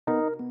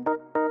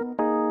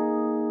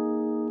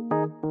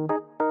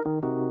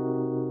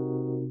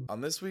On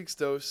this week's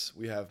dose,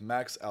 we have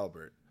Max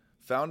Albert,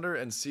 founder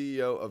and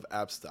CEO of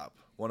AppStop,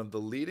 one of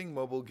the leading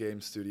mobile game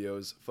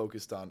studios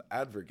focused on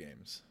advert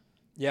games.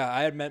 Yeah,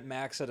 I had met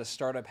Max at a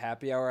startup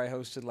happy hour I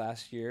hosted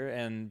last year,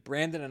 and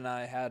Brandon and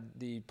I had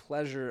the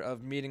pleasure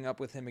of meeting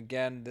up with him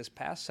again this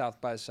past South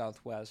by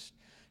Southwest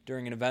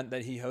during an event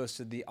that he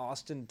hosted, the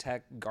Austin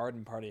Tech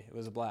Garden Party. It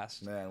was a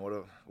blast. Man,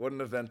 what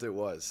an event it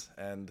was.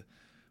 And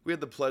we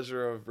had the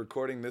pleasure of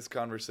recording this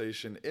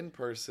conversation in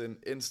person,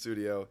 in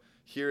studio,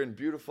 here in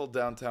beautiful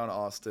downtown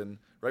Austin,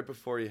 right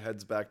before he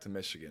heads back to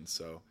Michigan.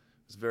 So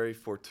it was very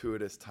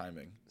fortuitous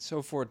timing.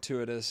 So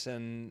fortuitous.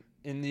 And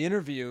in the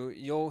interview,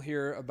 you'll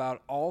hear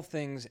about all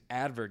things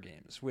advert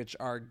games, which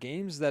are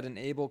games that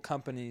enable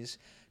companies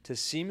to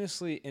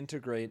seamlessly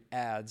integrate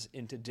ads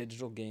into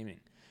digital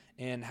gaming,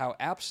 and how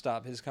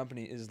AppStop, his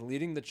company, is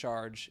leading the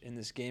charge in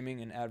this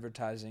gaming and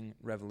advertising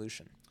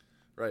revolution.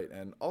 Right,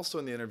 and also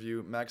in the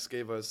interview, Max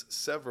gave us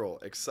several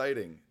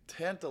exciting,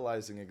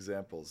 tantalizing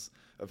examples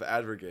of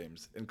advert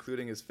games,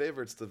 including his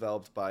favorites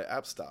developed by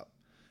AppStop.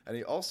 And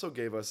he also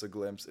gave us a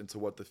glimpse into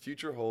what the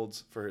future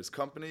holds for his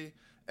company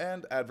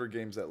and advert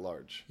games at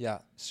large. Yeah,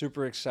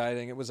 super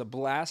exciting. It was a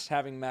blast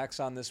having Max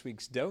on this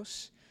week's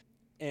Dose,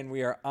 and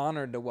we are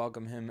honored to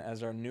welcome him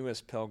as our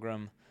newest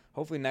pilgrim.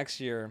 Hopefully next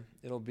year,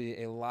 it'll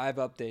be a live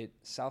update,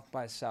 South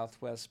by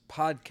Southwest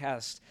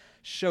podcast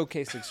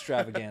showcase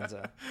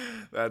extravaganza.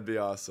 That'd be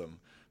awesome.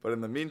 But in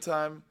the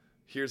meantime,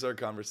 here's our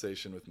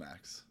conversation with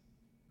Max.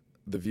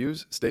 The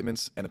views,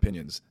 statements, and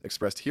opinions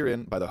expressed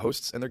herein by the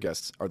hosts and their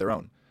guests are their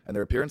own, and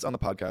their appearance on the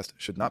podcast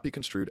should not be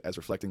construed as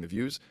reflecting the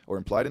views or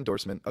implied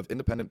endorsement of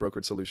Independent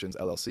Brokerage Solutions,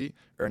 LLC,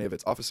 or any of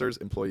its officers,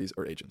 employees,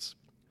 or agents.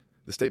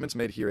 The statements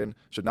made herein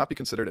should not be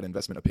considered an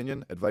investment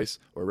opinion, advice,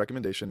 or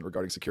recommendation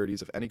regarding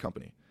securities of any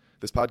company.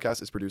 This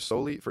podcast is produced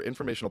solely for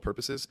informational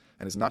purposes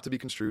and is not to be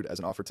construed as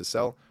an offer to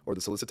sell or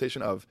the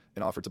solicitation of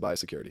an offer to buy a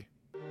security.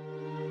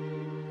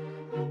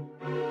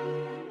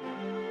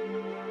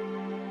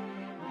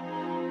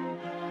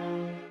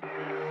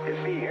 You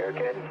see here,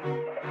 kid,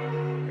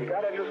 you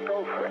gotta just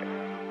go for it.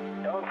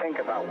 Don't think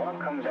about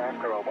what comes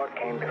after or what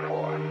came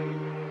before.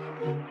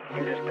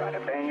 You just gotta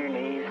bend your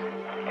knees,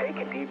 take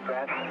a deep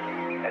breath,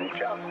 and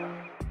jump.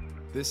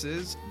 This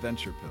is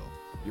Venture Pill,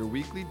 your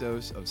weekly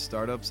dose of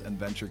startups and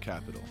venture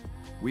capital.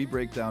 We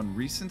break down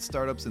recent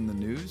startups in the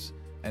news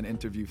and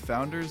interview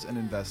founders and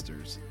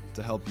investors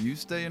to help you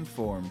stay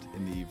informed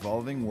in the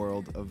evolving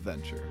world of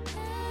venture.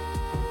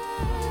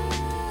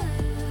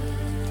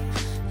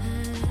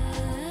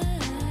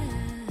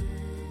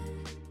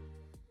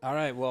 All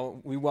right,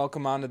 well, we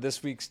welcome on to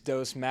this week's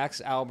Dose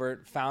Max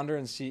Albert, founder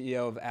and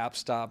CEO of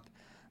AppStop,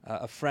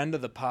 a friend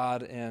of the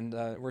pod, and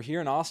we're here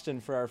in Austin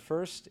for our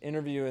first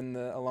interview in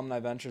the Alumni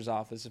Ventures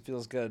office. It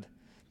feels good,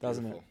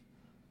 doesn't Beautiful.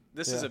 it?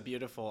 This is a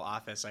beautiful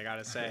office, I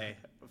gotta say.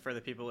 For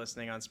the people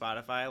listening on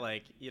Spotify,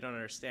 like, you don't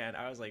understand.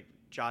 I was like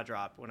jaw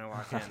drop when I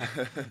walked in.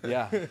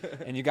 Yeah,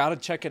 and you got to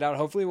check it out.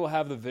 Hopefully we'll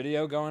have the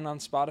video going on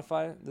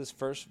Spotify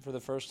for the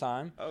first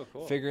time. Oh,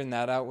 cool. Figuring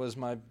that out was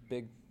my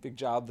big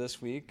job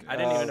this week. I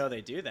didn't even know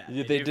they do that.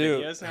 Yeah, they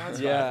do. Videos now on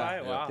Spotify?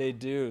 Yeah, Wow. they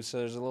do. So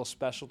there's a little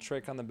special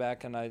trick on the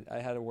back end I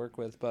had to work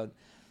with, but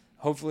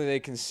hopefully they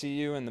can see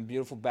you in the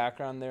beautiful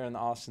background there in the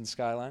Austin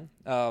skyline.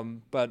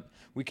 But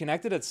we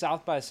connected at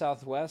South by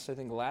Southwest, I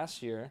think,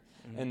 last year.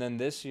 Mm-hmm. And then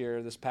this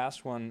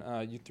past one,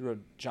 you threw a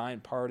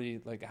giant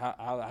party. Like,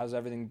 how's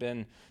everything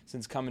been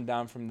since coming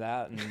down from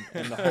that and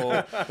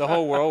the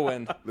whole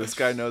whirlwind? This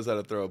guy knows how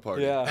to throw a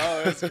party. Yeah. Oh,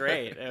 it was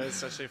great. It was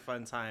such a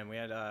fun time. We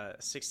had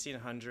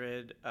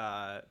 1,600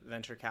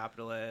 venture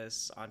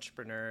capitalists,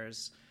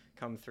 entrepreneurs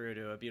come through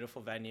to a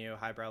beautiful venue,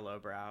 highbrow,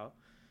 lowbrow.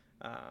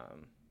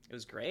 It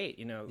was great,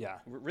 Yeah.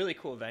 Really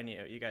cool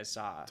venue. You guys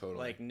saw Totally.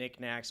 like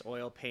knickknacks,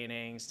 oil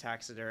paintings,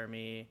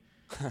 taxidermy,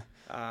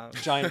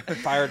 Giant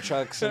fire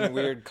trucks and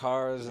weird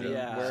cars and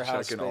Yeah.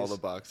 warehouse Checking space. all the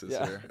boxes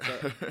Yeah. here.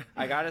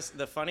 I got us.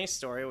 The funny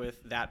story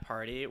with that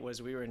party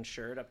was we were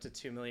insured up to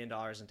 $2 million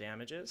in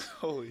damages.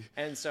 Holy.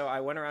 And so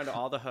I went around to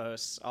all the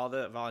hosts, all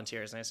the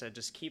volunteers, and I said,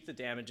 just keep the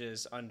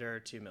damages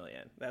under $2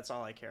 million. That's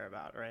all I care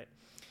about, right?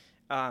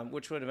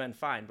 Which would have been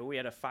fine, but we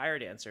had a fire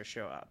dancer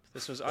show up.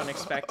 This was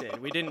unexpected.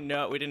 We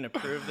didn't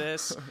approve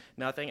this,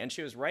 nothing. And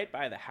she was right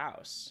by the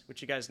house,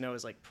 which you guys know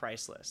is like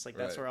priceless. Like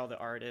that's Right. where all the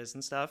art is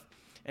and stuff.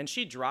 And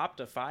she dropped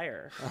a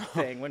fire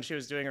thing when she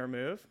was doing her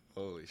move.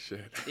 Holy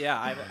shit. Yeah,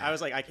 I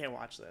was like, I can't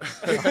watch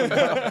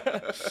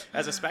this.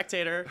 As a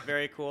spectator,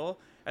 very cool.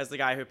 As the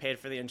guy who paid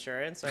for the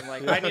insurance, I'm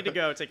like, I need to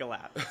go take a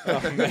lap.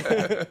 But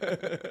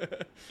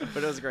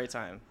it was a great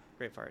time.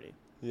 Great party.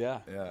 Yeah.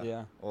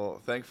 Well,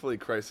 thankfully,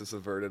 crisis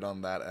averted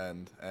on that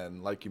end.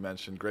 And like you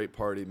mentioned, great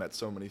party, met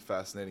so many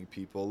fascinating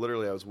people.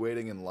 Literally, I was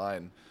waiting in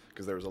line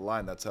because there was a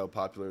line. That's how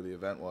popular the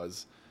event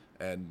was.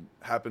 And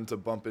happened to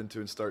bump into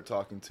and start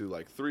talking to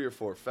like 3 or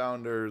 4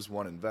 founders,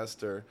 one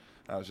investor.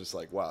 And I was just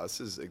like, wow,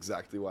 this is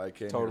exactly why I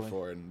came here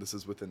for. And this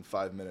is within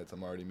 5 minutes.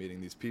 I'm already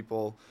meeting these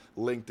people.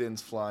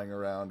 LinkedIn's flying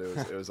around.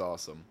 It was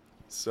awesome.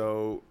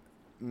 So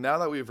now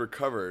that we've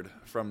recovered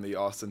from the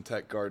Austin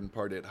Tech Garden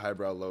Party at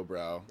Highbrow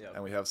Lowbrow, Yep.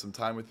 and we have some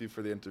time with you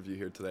for the interview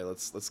here today,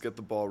 let's get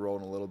the ball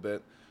rolling a little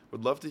bit.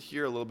 Would love to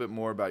hear a little bit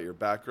more about your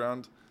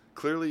background.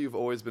 Clearly, you've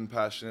always been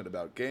passionate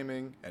about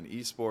gaming and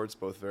esports,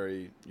 both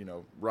very,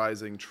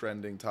 rising,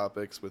 trending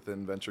topics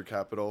within venture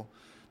capital.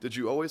 Did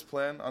you always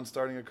plan on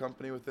starting a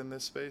company within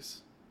this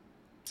space?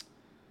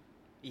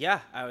 Yeah,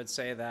 I would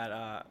say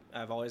that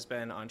I've always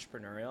been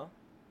entrepreneurial,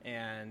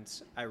 and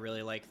I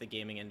really like the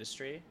gaming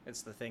industry.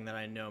 It's the thing that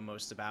I know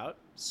most about,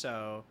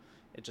 so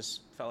it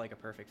just felt like a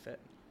perfect fit.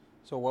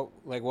 So what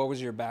was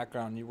your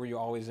background? Were you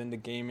always into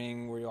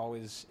gaming? Were you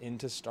always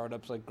into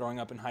startups, like growing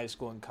up in high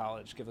school and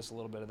college? Give us a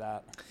little bit of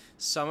that.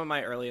 Some of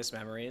my earliest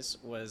memories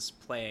was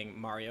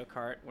playing Mario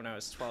Kart when I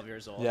was 12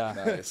 years old. Yeah.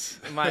 Nice.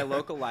 My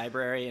local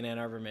library in Ann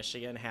Arbor,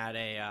 Michigan had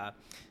a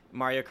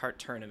Mario Kart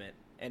tournament,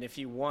 and if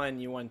you won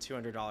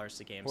 $200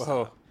 to GameStop.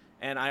 Whoa.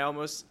 And I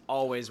almost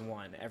always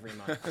won every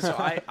month. So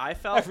I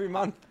felt Every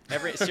month?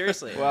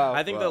 Seriously. Wow.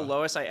 I think Wow. the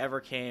lowest I ever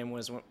came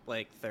was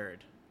like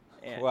third.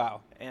 And, Wow.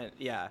 And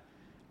yeah.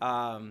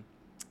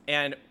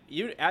 And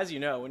as you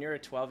know, when you're a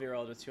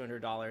 12-year-old with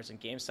 $200 in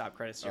GameStop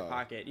credits in your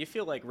pocket, you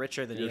feel like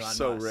richer than You're Elon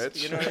so Musk.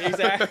 rich. You know,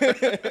 exactly.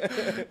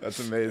 That's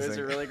It amazing. was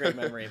a really great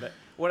memory. But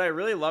what I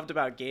really loved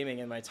about gaming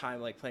in my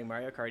time, like playing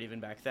Mario Kart even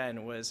back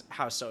then, was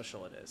how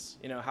social it is.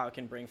 You know, how it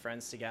can bring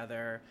friends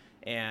together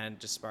and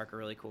just spark a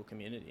really cool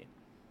community.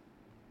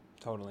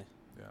 Totally.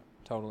 Yeah.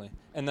 Totally.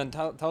 And then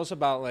tell us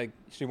about, so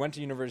you went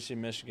to University of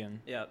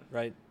Michigan, Yep.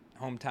 right?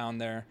 Hometown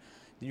there.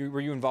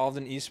 Were you involved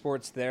in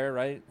esports there,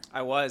 right?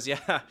 I was,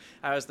 yeah.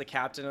 I was the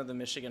captain of the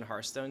Michigan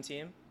Hearthstone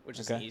team, which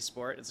is an Okay.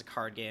 esport. It's a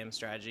card game,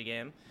 strategy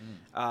game.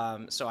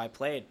 So I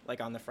played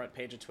on the front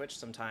page of Twitch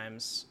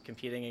sometimes,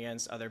 competing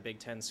against other Big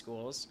Ten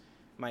schools.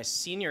 My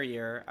senior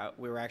year,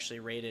 we were actually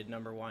rated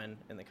 #1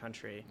 in the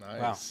country.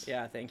 Nice.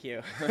 Yeah, thank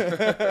you.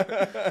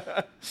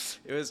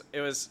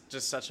 It was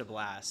just such a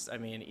blast. I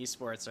mean,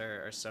 esports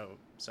are so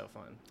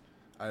fun.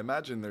 I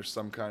imagine there's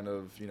some kind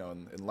of,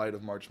 in light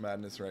of March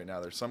Madness right now,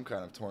 there's some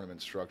kind of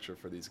tournament structure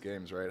for these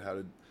games, right?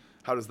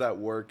 How does that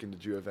work, and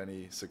did you have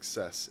any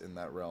success in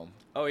that realm?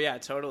 Oh yeah,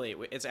 totally.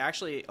 It's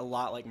actually a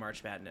lot like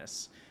March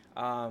Madness,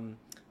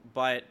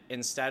 but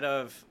instead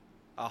of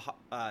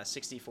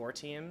 64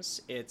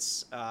 teams,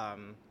 it's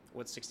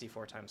what's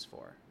 64 times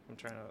 4? I'm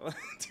trying to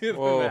do the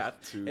Whoa.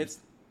 math. It's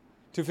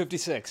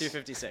 256.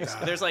 256.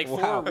 There's like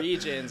Wow. 4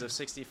 regions of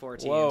 64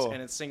 teams, Whoa.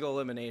 and it's single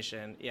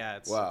elimination. Yeah,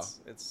 Wow.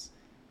 it's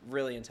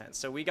really intense.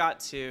 So we got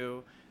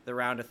to the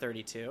round of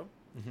 32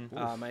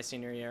 my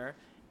senior year.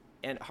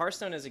 And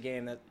Hearthstone is a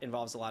game that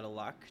involves a lot of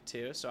luck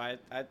too. So I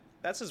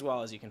that's as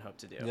well as you can hope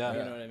to do. Yeah.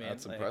 You know what I mean?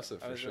 That's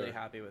impressive I for was sure. really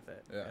happy with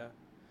it.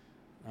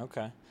 Yeah.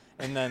 Okay.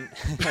 And then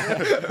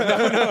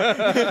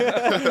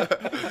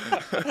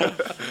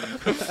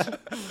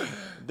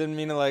didn't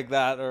mean it like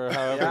that, or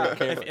however Yeah. it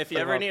came. If you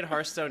ever need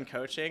Hearthstone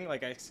coaching, I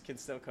can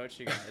still coach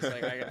you guys.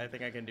 I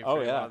think I can do Oh,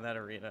 pretty yeah. well in that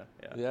arena.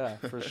 Yeah. Yeah,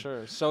 for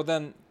sure. So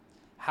then,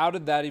 how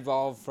did that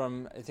evolve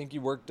from? I think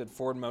you worked at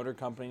Ford Motor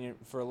Company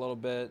for a little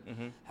bit.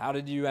 Mm-hmm. How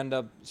did you end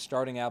up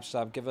starting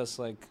AppStop? Give us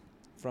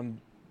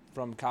from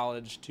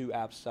college to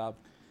AppStop.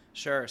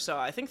 Sure. So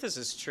I think this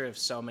is true of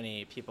so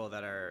many people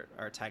that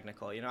are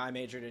technical. You know, I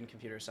majored in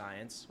computer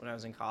science when I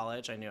was in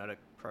college. I knew how to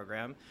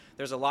program.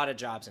 There's a lot of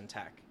jobs in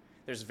tech.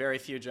 There's very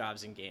few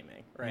jobs in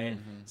gaming, right?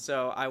 Mm-hmm.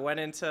 So I went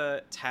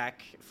into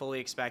tech fully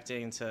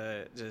expecting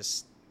to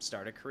just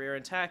start a career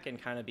in tech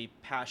and kind of be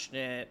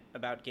passionate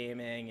about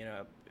gaming, you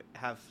know,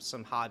 have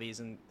some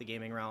hobbies in the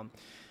gaming realm.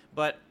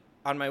 But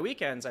on my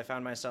weekends, I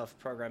found myself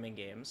programming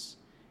games,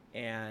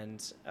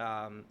 and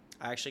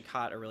I actually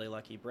caught a really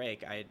lucky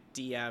break. I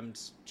DM'd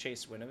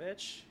Chase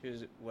Winovich, who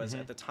was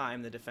at the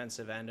time the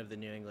defensive end of the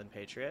New England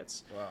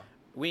Patriots. Wow.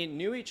 We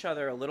knew each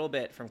other a little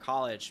bit from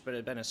college, but it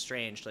had been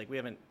estranged. Like, we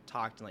haven't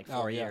talked in like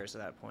 4 years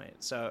at that point.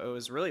 So it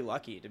was really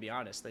lucky, to be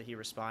honest, that he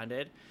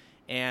responded,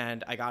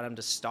 and I got him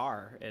to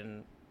star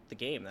in the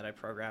game that I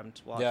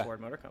programmed while at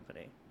Ford Motor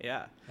Company.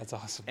 Yeah. That's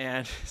awesome.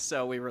 And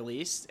so we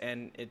released,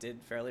 and it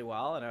did fairly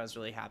well, and I was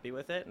really happy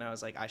with it, and I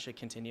was like, I should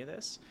continue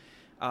this.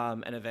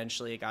 And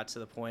eventually it got to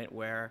the point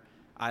where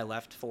I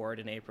left Ford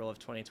in April of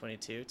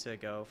 2022 to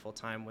go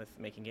full-time with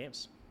making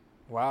games.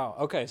 Wow.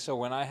 Okay. So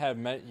when I had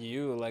met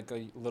you like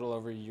a little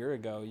over a year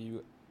ago,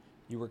 you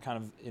were kind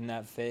of in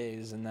that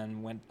phase, and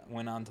then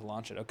went on to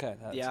launch it. Okay.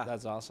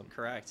 That's awesome.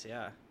 Correct.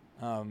 Yeah.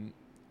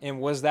 And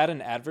was that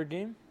an advert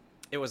game?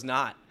 It was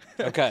not.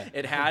 Okay.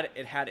 It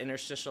had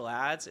interstitial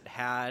ads. It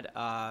had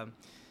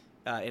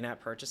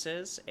in-app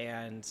purchases,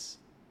 and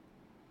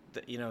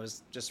it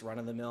was just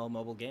run-of-the-mill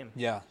mobile game.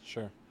 Yeah,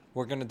 sure.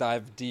 We're gonna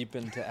dive deep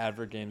into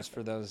advert games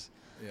for those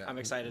Yeah. I'm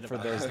excited for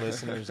about those it.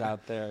 listeners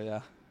out there.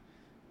 Yeah.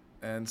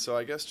 And so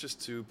I guess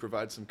just to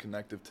provide some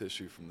connective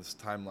tissue from this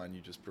timeline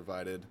you just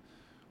provided,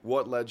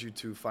 what led you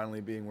to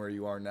finally being where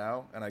you are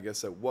now? And I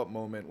guess at what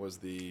moment was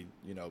the,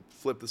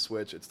 flip the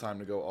switch, it's time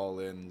to go all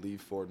in,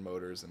 leave Ford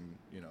Motors and,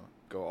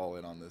 go all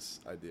in on this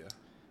idea?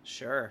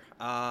 Sure.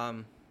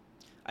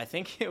 I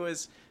think it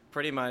was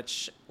pretty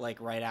much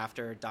like right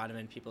after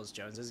Donovan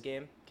Peoples-Jones's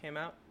game came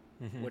out,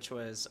 which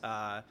was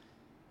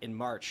in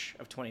March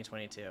of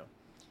 2022.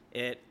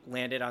 It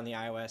landed on the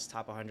iOS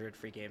top 100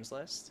 free games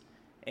list,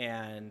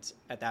 And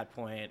at that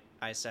point,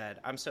 I said,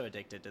 I'm so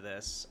addicted to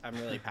this. I'm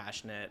really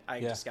passionate.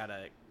 I just got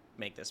to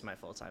make this my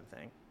full-time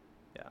thing.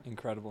 Yeah.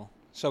 Incredible.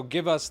 So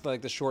give us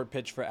like the short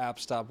pitch for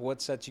AppStop.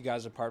 What sets you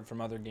guys apart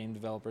from other game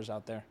developers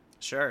out there?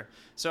 Sure.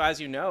 So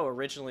as you know,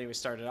 originally we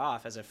started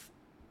off as a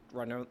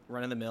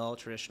run-of-the-mill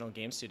traditional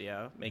game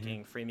studio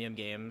making freemium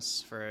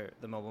games for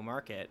the mobile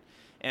market.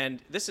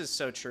 And this is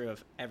so true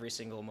of every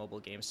single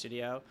mobile game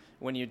studio.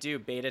 When you do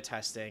beta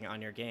testing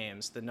on your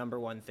games, the number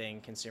one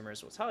thing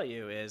consumers will tell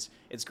you is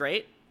it's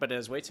great, but it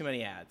has way too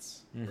many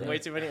ads, way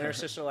too many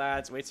interstitial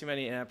ads, way too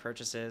many in-app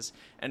purchases.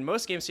 And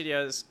most game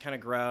studios kind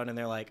of groan and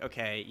they're like,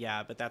 okay,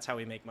 yeah, but that's how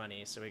we make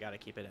money, so we got to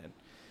keep it in.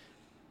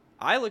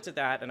 I looked at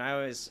that, and I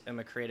always am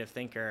a creative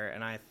thinker,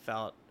 and I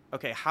felt,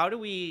 okay, how do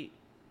we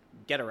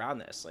get around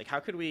this? Like, how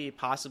could we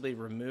possibly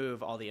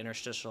remove all the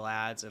interstitial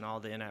ads and all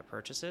the in-app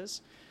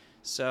purchases?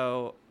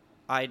 So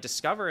I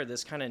discovered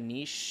this kind of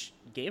niche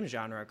game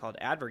genre called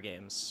advert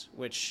games,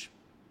 which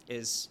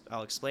is,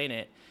 I'll explain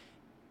it.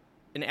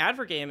 An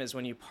advert game is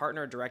when you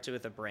partner directly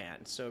with a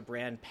brand. So a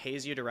brand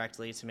pays you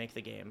directly to make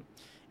the game,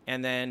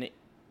 and then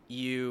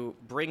you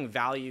bring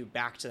value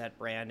back to that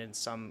brand in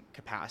some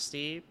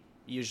capacity,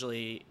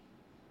 usually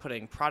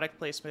putting product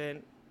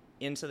placement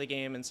into the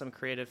game in some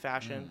creative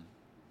fashion.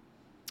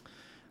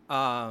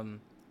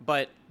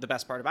 But the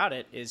best part about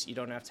it is you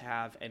don't have to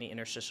have any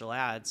interstitial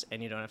ads,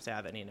 and you don't have to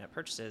have any in-app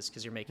purchases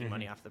because you're making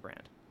money off the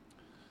brand.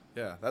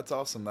 Yeah, that's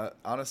awesome. That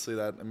honestly,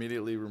 that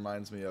immediately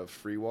reminds me of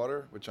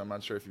Freewater, which I'm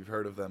not sure if you've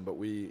heard of them, but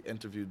we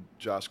interviewed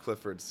Josh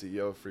Clifford,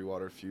 CEO of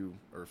Freewater,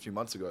 a few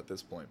months ago at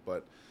this point.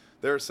 But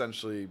they're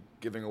essentially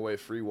giving away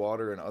free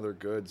water and other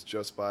goods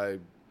just by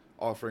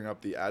offering up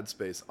the ad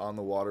space on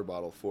the water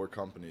bottle for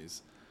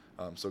companies.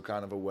 So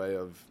kind of a way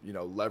of,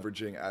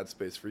 leveraging ad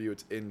space for you.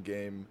 It's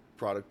in-game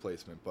product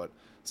placement, but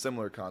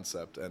similar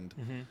concept. And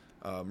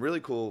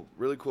really cool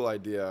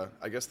idea.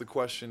 I guess the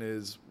question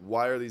is,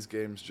 why are these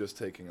games just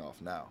taking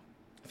off now?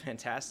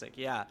 Fantastic.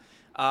 Yeah,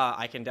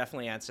 I can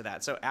definitely answer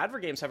that. So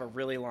advert games have a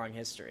really long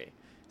history.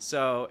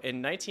 So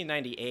in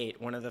 1998,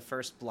 one of the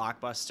first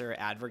blockbuster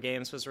advert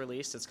games was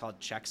released. It's called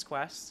Chex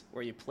Quest,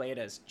 where you played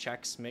as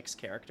Chex Mix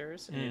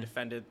characters and you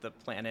defended the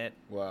planet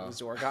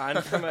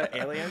Zorgon from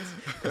aliens.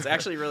 It's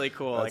actually really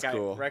cool. That's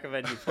cool. I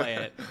recommend you play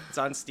it. It's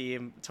on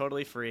Steam,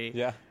 totally free.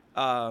 Yeah.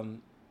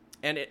 And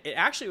it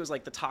actually was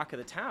like the talk of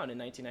the town in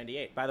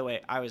 1998. By the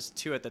way, I was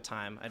 2 at the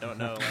time. I don't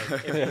know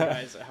if you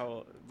guys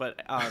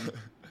but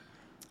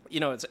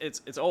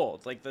it's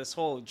old. Like this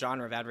whole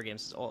genre of advert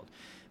games is old.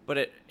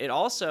 But it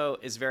also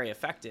is very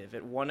effective.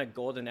 It won a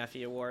Golden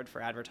Effie Award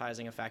for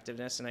advertising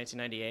effectiveness in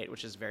 1998,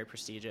 which is very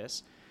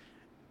prestigious.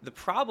 The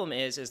problem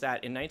is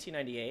that in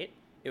 1998,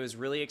 it was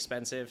really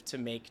expensive to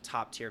make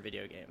top-tier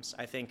video games.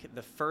 I think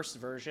the first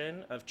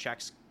version of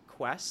Chex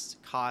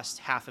Quest cost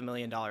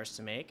 $500,000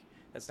 to make.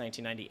 That's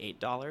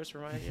 $1998,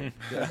 remind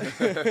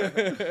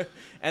you?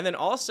 And then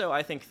also,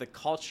 I think the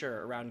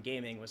culture around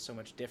gaming was so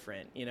much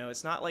different.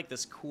 It's not like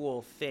this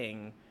cool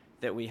thing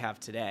that we have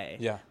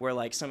today, where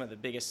like some of the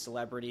biggest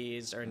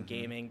celebrities are in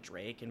gaming.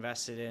 Drake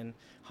invested in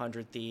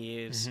 100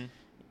 Thieves,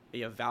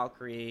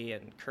 Valkyrie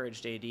and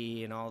Courage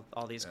JD and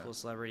all these cool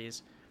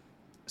celebrities.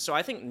 So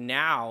I think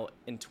now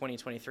in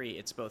 2023,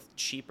 it's both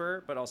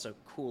cheaper but also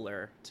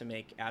cooler to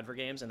make advert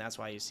games, and that's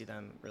why you see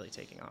them really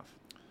taking off.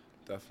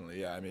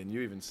 Definitely, yeah. I mean,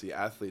 you even see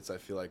athletes, I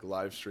feel like,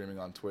 live streaming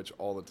on Twitch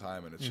all the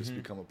time, and it's just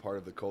become a part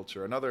of the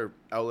culture. Another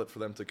outlet for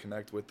them to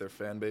connect with their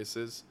fan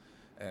bases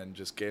and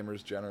just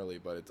gamers generally.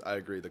 But I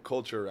agree, the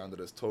culture around it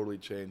has totally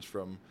changed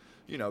from,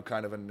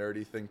 kind of a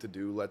nerdy thing to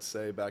do, let's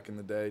say, back in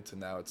the day, to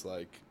now it's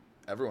like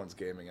everyone's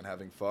gaming and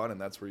having fun, and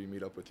that's where you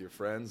meet up with your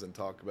friends and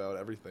talk about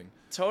everything.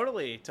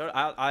 Totally.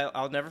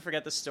 I'll never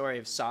forget the story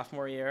of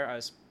sophomore year. I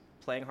was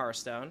playing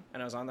Hearthstone,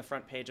 and I was on the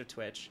front page of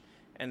Twitch.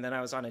 And then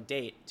I was on a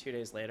date 2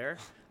 days later.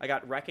 I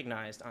got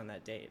recognized on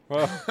that date. They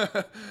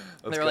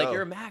were like,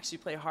 "You're Max. You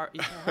play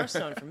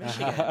Hearthstone from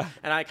Michigan."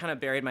 And I kind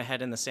of buried my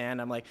head in the sand.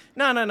 I'm like,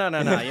 "No.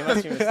 You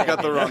must be mistaken. You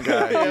got the wrong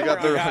guy. You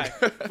got the wrong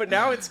guy." But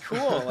now it's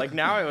cool. Like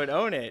now I would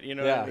own it. You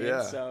know what I mean?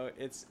 Yeah. So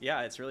it's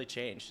really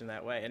changed in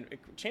that way, and it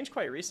changed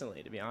quite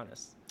recently, to be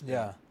honest.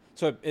 Yeah.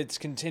 So it's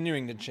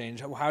continuing to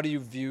change. How do you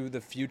view the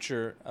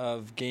future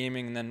of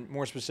gaming, and then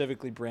more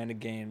specifically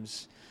branded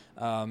games?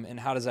 And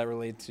how does that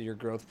relate to your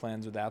growth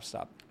plans with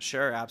AppStop?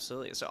 Sure,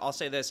 absolutely. So I'll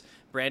say this: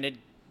 branded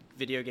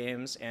video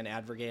games and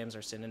advert games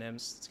are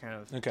synonyms. It's kind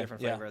of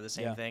different flavor of the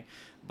same thing.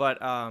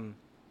 But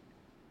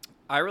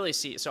I really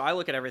see. So I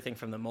look at everything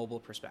from the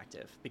mobile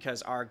perspective,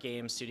 because our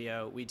game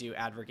studio, we do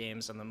advert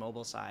games on the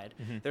mobile side.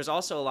 There's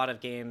also a lot of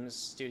games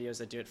studios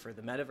that do it for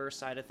the metaverse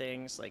side of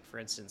things, like for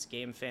instance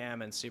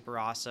GameFam and Super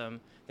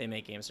Awesome. They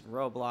make games in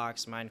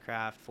Roblox,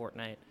 Minecraft,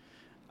 Fortnite.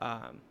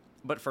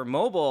 But for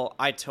mobile,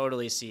 I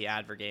totally see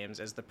advert games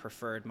as the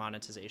preferred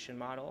monetization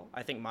model.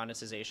 I think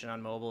monetization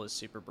on mobile is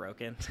super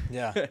broken.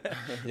 Yeah.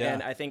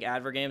 And I think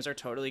advert games are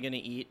totally going to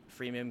eat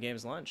freemium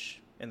games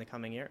lunch in the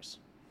coming years.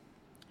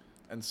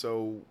 And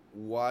so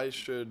why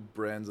should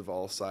brands of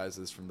all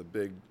sizes, from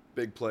the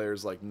big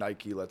players like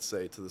Nike, let's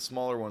say, to the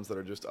smaller ones that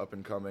are just up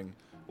and coming,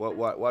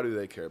 why do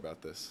they care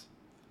about this?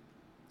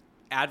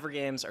 advert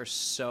games are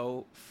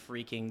so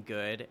freaking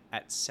good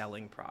at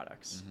selling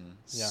products.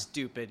 Yeah.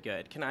 Stupid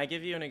good. Can I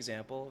give you an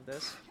example of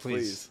this?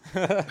 Please.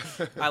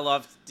 I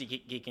love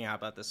geeking out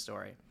about this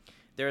story.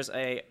 There's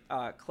a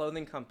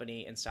clothing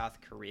company in South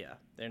Korea.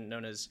 They're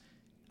known as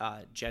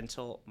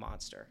Gentle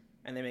Monster,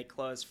 and they make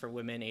clothes for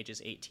women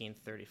ages 18 to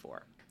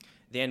 34.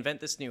 They invent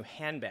this new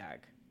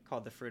handbag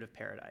called the Fruit of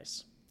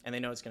Paradise, and they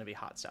know it's going to be a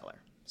hot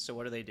seller. So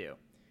what do?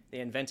 They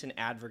invent an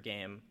advert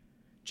game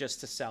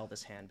just to sell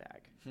this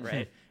handbag,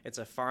 right? It's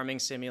a farming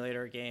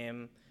simulator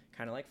game,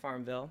 kind of like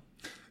Farmville.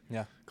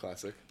 Yeah.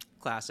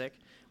 Classic.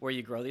 Where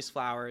you grow these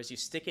flowers, you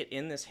stick it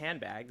in this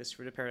handbag, this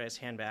Fruit of Paradise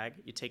handbag,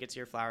 you take it to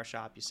your flower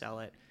shop, you sell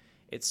it.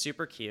 It's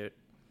super cute.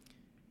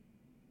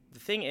 The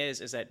thing is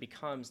that it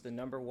becomes the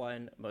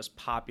 #1 most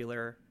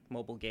popular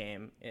mobile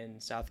game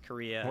in South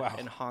Korea, Wow.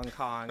 in Hong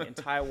Kong, in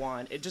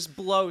Taiwan. It just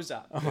blows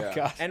up. Oh my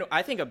gosh. And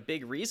I think a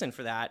big reason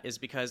for that is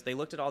because they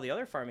looked at all the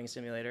other farming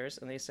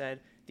simulators and they said,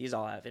 these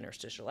all have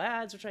interstitial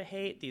ads, which I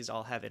hate. These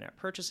all have in-app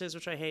purchases,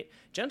 which I hate.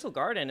 Gentle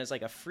Garden is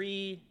like a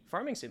free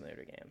farming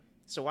simulator game.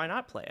 So why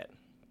not play it?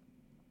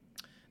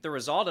 The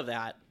result of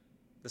that,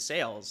 the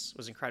sales,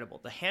 was incredible.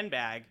 The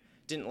handbag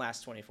didn't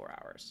last 24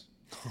 hours.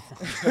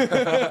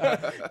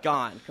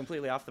 Gone,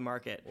 completely off the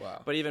market.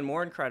 Wow. But even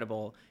more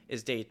incredible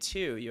is day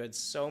 2. You had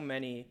so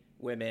many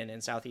women in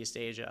Southeast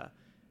Asia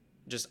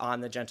just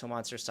on the Gentle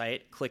Monster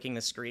site, clicking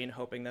the screen,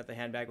 hoping that the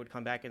handbag would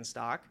come back in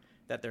stock,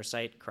 that their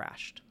site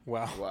crashed.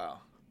 Wow.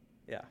 Wow.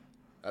 Yeah.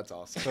 That's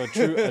awesome. So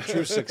a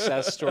true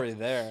success story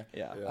there.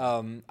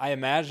 Yeah. I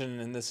imagine,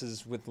 and this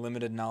is with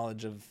limited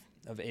knowledge of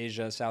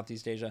Asia,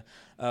 Southeast Asia,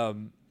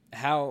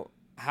 how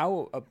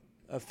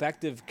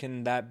effective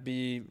can that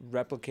be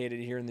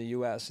replicated here in the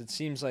U.S.? It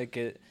seems like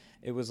it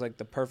was like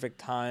the perfect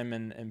time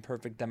and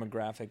perfect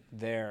demographic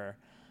there.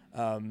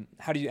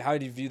 How do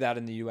you view that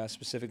in the U.S.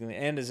 specifically?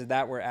 And is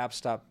that where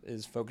AppStop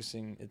is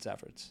focusing its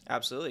efforts?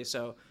 Absolutely.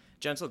 So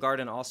Gentle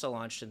Garden also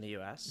launched in the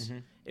U.S.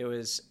 It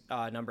was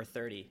number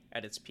 30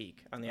 at its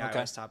peak on the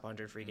iOS Top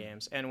 100 free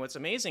games. And what's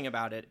amazing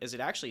about it is it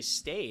actually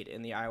stayed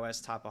in the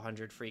iOS Top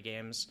 100 free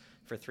games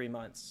for 3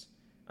 months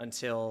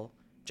until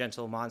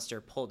Gentle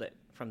Monster pulled it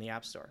from the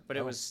App Store. But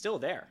it was still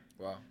there.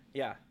 Wow.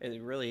 Yeah,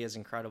 it really is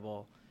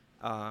incredible.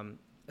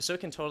 So it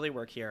can totally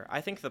work here.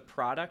 I think the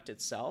product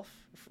itself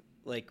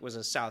was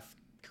a South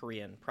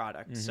Korean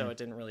product, so it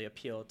didn't really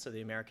appeal to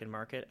the American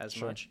market as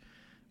much.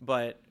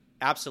 But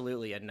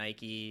absolutely a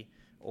Nike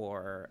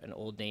or an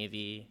Old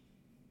Navy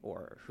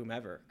or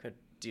whomever could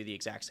do the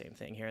exact same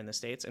thing here in the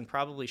States and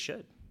probably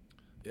should.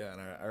 Yeah,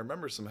 and I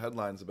remember some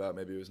headlines about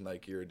maybe it was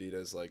Nike or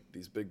Adidas, like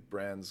these big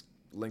brands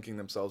linking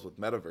themselves with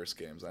metaverse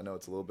games. I know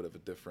it's a little bit of a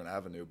different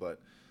avenue, but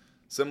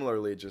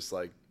similarly, just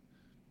like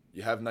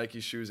you have Nike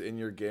shoes in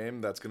your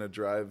game, that's going to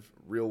drive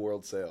real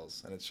world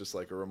sales. And it's just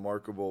like a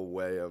remarkable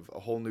way of a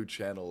whole new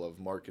channel of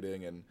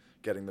marketing and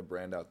getting the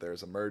brand out there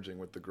is emerging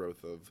with the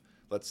growth of,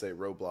 let's say,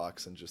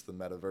 Roblox and just the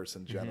metaverse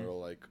in general.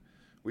 Like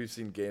we've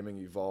seen gaming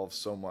evolve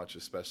so much,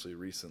 especially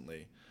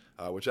recently,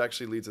 which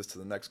actually leads us to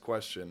the next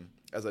question.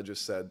 As I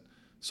just said,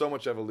 so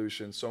much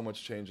evolution, so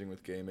much changing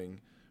with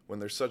gaming. When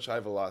there's such high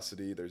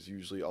velocity, there's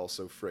usually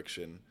also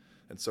friction.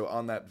 And so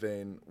on that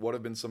vein, what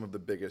have been some of the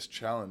biggest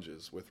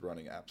challenges with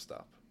running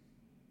AppStop?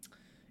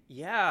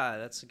 Yeah,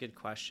 that's a good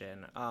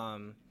question.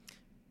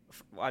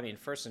 I mean,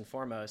 first and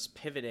foremost,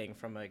 pivoting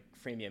from a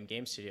freemium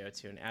game studio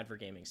to an advert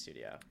gaming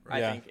studio.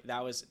 I think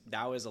that was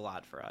a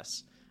lot for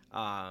us.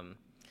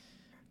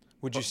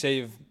 Would you say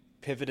you've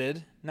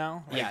pivoted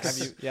now?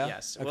 Yes.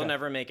 Yes. Okay. We'll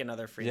never make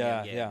another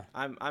freemium game. Yeah.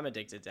 I'm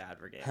addicted to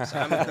advert games.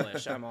 I'm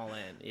bullish. I'm all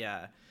in.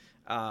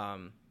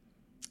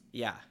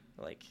 Yeah.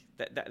 Like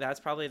that's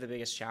probably the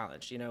biggest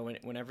challenge. You know,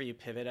 whenever you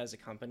pivot as a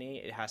company,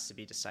 it has to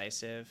be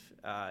decisive.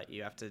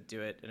 You have to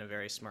do it in a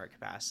very smart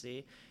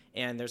capacity.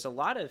 And there's a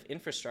lot of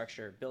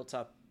infrastructure built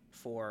up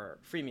for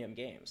freemium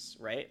games,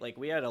 right? Like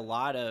we had a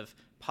lot of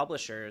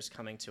publishers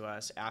coming to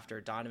us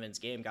after Donovan's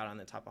game got on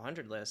the top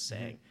 100 list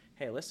saying,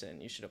 hey, listen,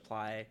 you should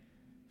apply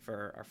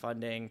for our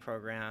funding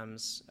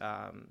programs.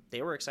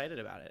 They were excited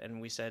about it.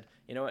 And we said,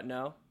 you know what?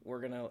 No,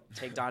 we're going to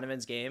take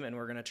Donovan's game and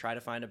we're going to try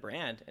to find a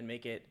brand and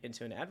make it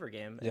into an advert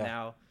game. And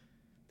now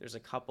there's a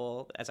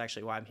couple. That's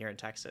actually why I'm here in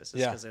Texas,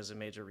 is because there's a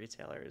major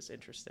retailer who's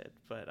interested.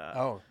 But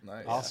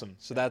Nice. Awesome.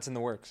 So that's in the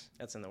works.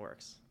 That's in the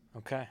works.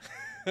 Okay.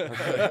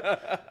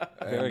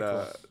 Very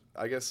cool.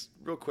 I guess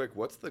real quick,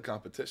 what's the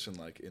competition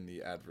like in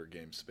the advert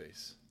game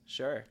space?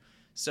 Sure.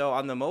 So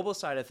on the mobile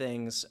side of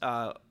things,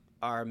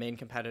 our main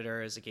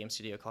competitor is a game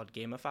studio called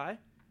Gamify.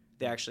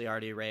 They actually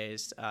already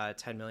raised a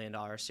 $10 million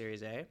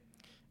Series A.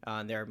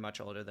 They're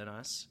much older than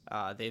us.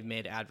 They've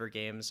made advert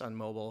games on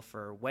mobile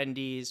for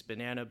Wendy's,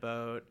 Banana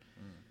Boat,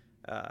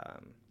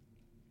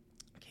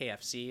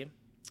 KFC.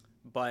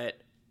 But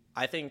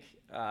I think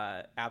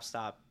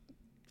AppStop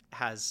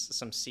has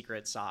some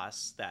secret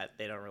sauce that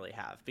they don't really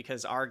have,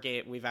 because our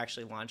game, we've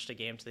actually launched a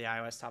game to the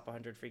iOS Top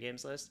 100 free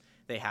games list.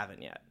 They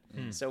haven't yet.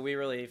 So we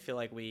really feel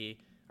like we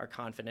are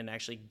confident in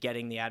actually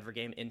getting the advert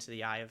game into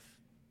the eye of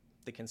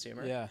the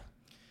consumer. Yeah.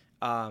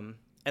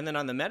 And then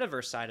on the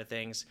metaverse side of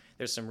things,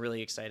 there's some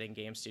really exciting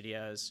game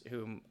studios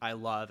whom I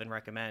love and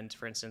recommend.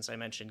 For instance, I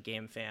mentioned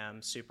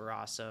GameFam, super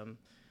awesome.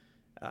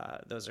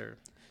 Those are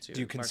two.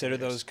 Do you consider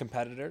those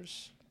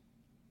competitors?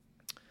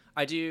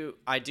 I do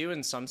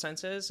in some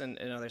senses, and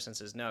in other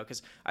senses, no.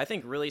 Because I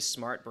think really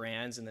smart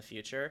brands in the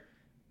future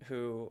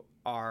who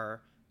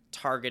are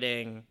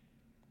targeting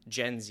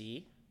Gen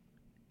Z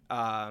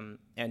and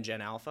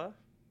Gen Alpha,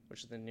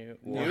 which is the new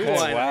one.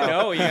 Wow. I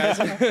know, you guys.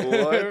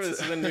 What?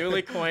 This is the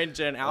newly coined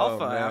Gen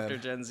Alpha man. after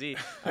Gen Z.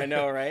 I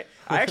know, right?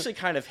 I actually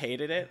kind of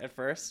hated it at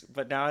first,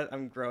 but now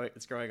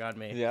it's growing on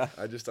me. Yeah.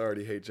 I just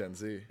already hate Gen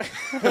Z.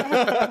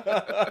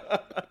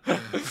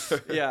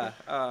 Yeah.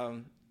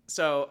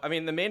 So, I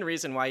mean, the main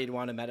reason why you'd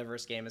want a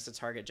metaverse game is to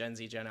target Gen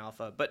Z, Gen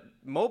Alpha, but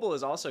mobile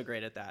is also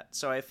great at that.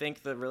 So I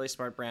think the really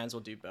smart brands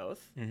will do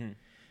both. Mm-hmm.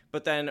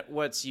 But then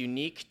what's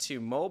unique to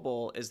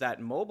mobile is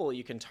that mobile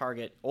you can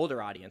target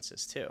older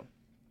audiences too.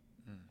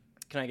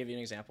 Can I give you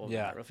an example of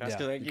that real fast?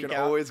 Yeah. You can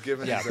always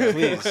give an Yeah, example.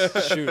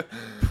 please shoot.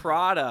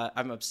 Prada,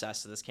 I'm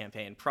obsessed with this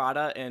campaign.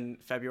 Prada in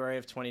February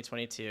of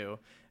 2022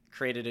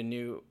 created a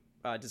new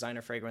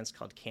designer fragrance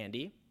called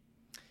Candy.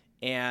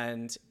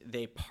 And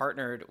they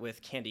partnered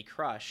with Candy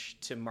Crush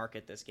to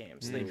market this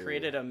game. So they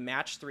created a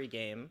match 3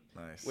 game,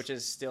 Nice. which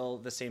is still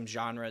the same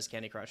genre as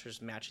Candy Crush,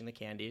 just matching the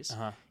candies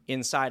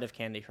inside of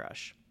Candy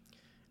Crush.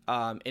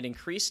 It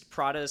increased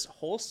Prada's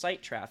whole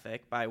site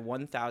traffic by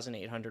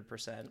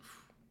 1,800%.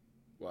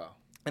 Wow.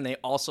 And they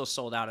also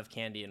sold out of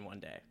candy in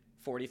one day,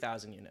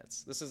 40,000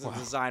 units. This is a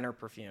designer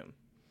perfume.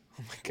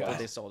 Oh my God. That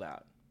they sold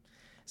out.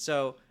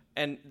 So,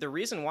 and the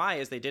reason why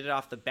is they did it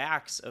off the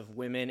backs of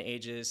women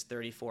ages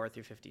 34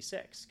 through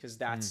 56, because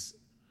that's,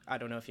 I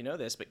don't know if you know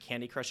this, but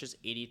Candy Crush is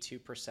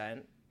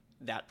 82%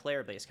 that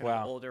player base, kind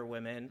of older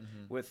women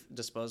with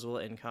disposable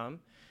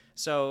income.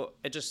 So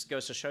it just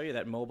goes to show you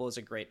that mobile is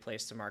a great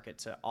place to market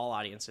to all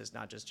audiences,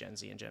 not just Gen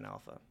Z and Gen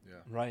Alpha. Yeah.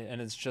 Right,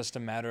 and it's just a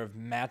matter of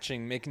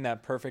making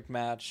that perfect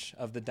match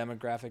of the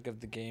demographic of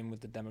the game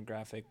with the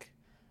demographic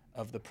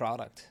of the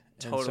product.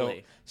 And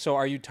Totally. So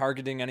are you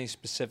targeting any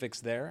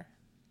specifics there?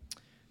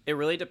 It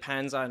really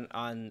depends on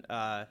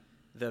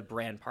the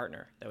brand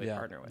partner that we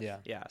partner with.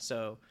 Yeah.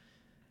 So,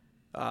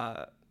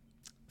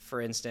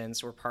 for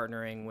instance, we're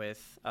partnering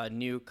with a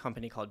new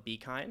company called Be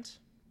Kind,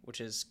 which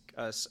is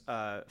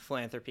a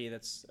philanthropy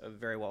that's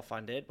very well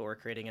funded, but we're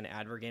creating an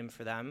advert game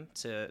for them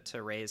to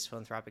raise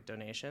philanthropic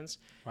donations.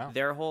 Wow.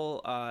 Their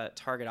whole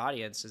target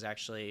audience is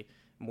actually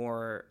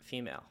more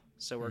female.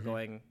 So we're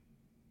going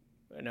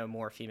in a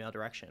more female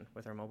direction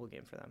with our mobile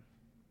game for them.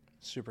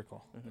 Super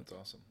cool. That's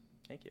awesome.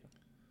 Thank you.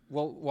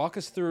 Well, walk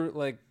us through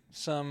like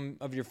some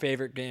of your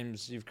favorite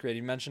games you've created.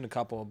 You mentioned a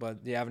couple,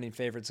 but do you have any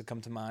favorites that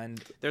come to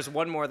mind? There's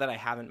one more that I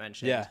haven't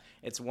mentioned. Yeah.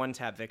 It's One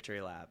Tap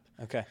Victory Lap.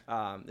 Okay.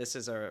 This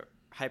is a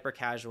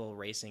hyper-casual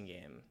racing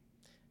game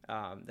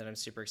that I'm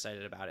super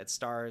excited about. It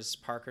stars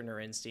Parker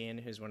Norinstein,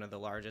 who's one of the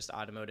largest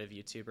automotive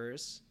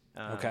YouTubers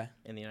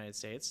in the United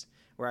States.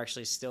 We're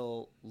actually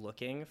still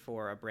looking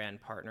for a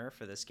brand partner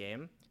for this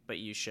game, but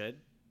you should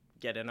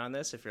get in on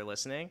this if you're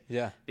listening.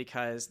 Yeah.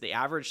 Because the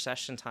average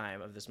session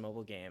time of this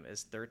mobile game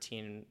is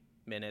 13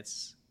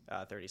 minutes,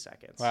 30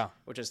 seconds. Wow.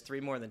 Which is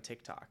 3 more than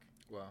TikTok.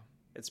 Wow.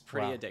 It's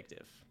pretty Wow.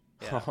 addictive.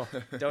 Yeah.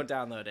 Don't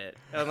download it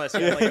unless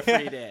you have like a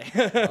free day.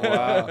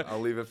 Wow. I'll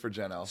leave it for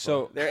Gen Alpha.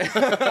 So There you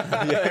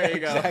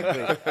go.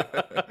 exactly.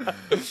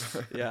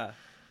 Yeah.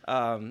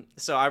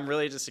 So I'm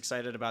really just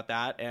excited about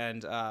that.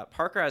 And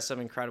Parker has some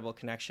incredible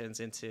connections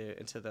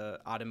into the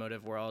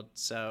automotive world.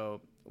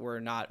 So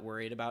we're not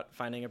worried about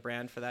finding a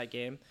brand for that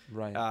game.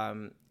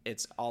 Right.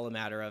 It's all a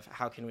matter of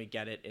how can we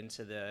get it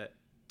into the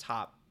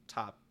top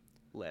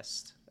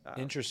list.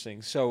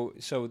 Interesting. So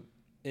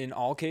in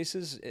all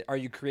cases, are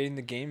you creating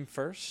the game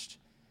first?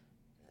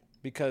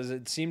 Because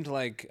it seemed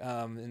like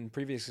in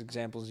previous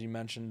examples you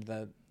mentioned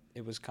that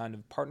it was kind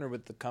of partner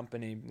with the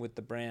company, with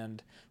the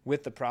brand,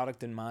 with the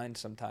product in mind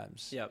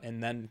sometimes,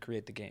 and then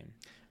create the game.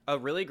 A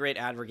really great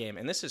advert game,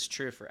 and this is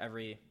true for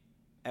every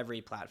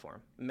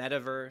platform,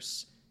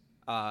 metaverse,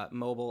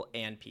 mobile,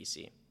 and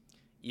PC.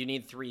 You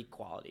need 3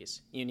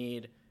 qualities. You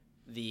need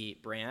the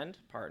brand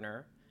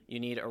partner. You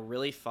need a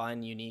really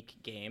fun, unique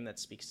game that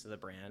speaks to the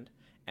brand.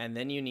 And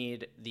then you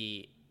need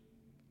the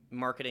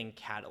marketing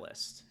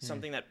catalyst,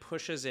 something that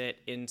pushes it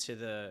into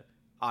the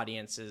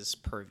audience's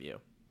purview.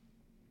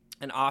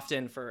 And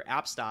often for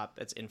AppStop,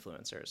 it's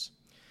influencers.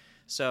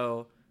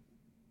 So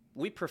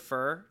we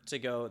prefer to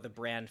go the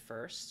brand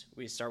first.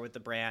 We start with the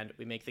brand,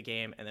 we make the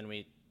game, and then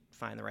we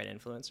find the right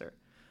influencer.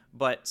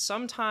 But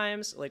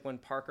sometimes, like when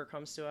Parker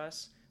comes to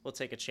us, we'll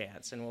take a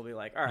chance and we'll be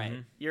like, all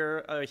right, you're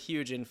a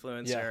huge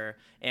influencer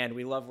and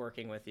we love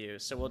working with you.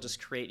 So we'll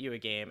just create you a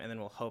game and then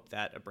we'll hope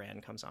that a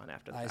brand comes on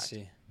after the fact. I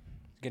see.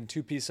 Getting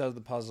 2 pieces out of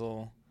the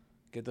puzzle,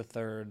 get the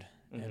third,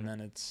 and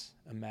then it's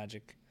a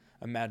magic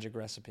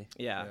recipe.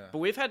 Yeah. But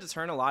we've had to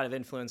turn a lot of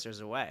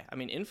influencers away. I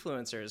mean,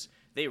 influencers,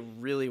 they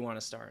really want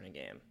to star in a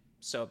game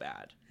so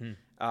bad.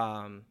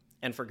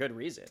 And for good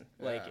reason.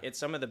 Like, it's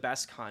some of the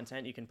best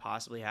content you can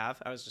possibly have.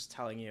 I was just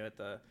telling you at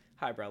the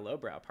highbrow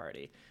lowbrow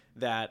party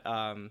that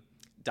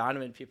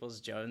Donovan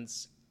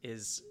Peoples-Jones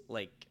is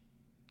like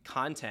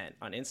content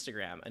on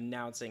Instagram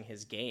announcing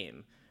his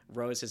game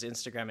rose his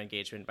Instagram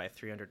engagement by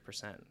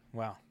 300%.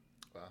 Wow.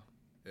 Wow.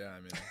 Yeah,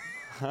 I mean,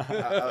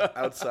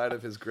 outside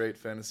of his great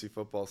fantasy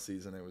football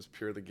season, it was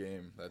pure the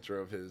game that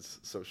drove his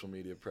social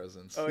media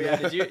presence. Oh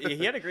yeah,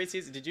 he had a great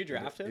season. Did you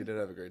draft him? He did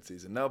have a great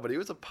season. No, but he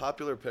was a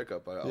popular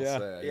pickup, I'll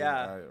say.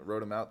 I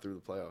wrote him out through the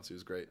playoffs. He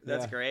was great.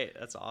 That's great.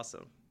 That's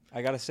awesome.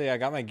 I gotta say, I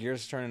got my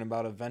gears turning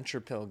about a venture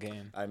pill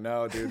game. I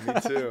know, dude. Me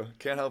too.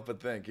 Can't help but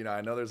think.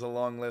 I know there's a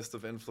long list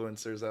of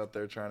influencers out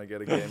there trying to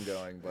get a game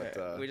going,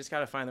 but we just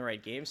gotta find the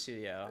right game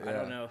studio. Yeah. I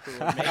don't know who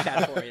would make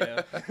that for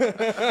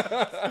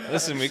you.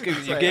 Listen, we could.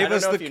 You like, gave I don't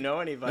us know the. if you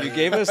know anybody. You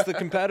gave us the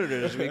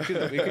competitors. We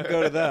could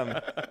go to them.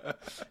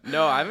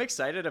 No, I'm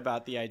excited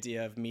about the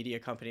idea of media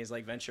companies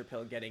like Venture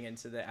Pill getting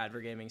into the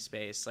advergaming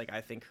space. Like, I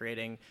think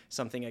creating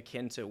something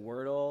akin to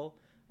Wordle.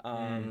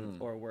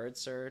 Or word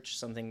search,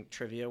 something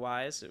trivia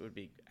wise, it would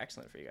be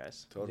excellent for you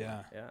guys. Totally.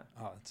 Yeah.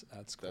 Oh,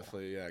 that's cool.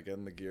 Definitely,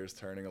 getting the gears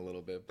turning a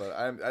little bit. But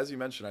as you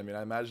mentioned,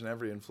 I imagine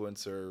every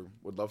influencer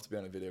would love to be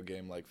on a video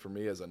game. Like, for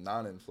me as a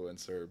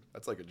non-influencer,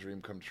 that's like a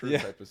dream come true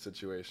type of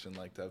situation.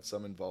 Like, to have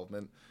some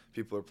involvement.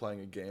 People are playing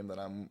a game that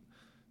I'm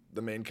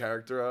the main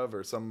character of,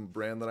 or some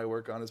brand that I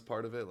work on as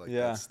part of it. Like,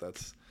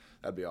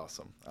 that'd be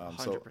awesome.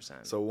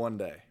 100%. So one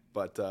day.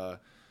 But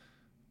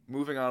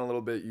moving on a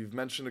little bit, you've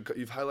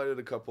highlighted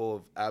a couple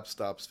of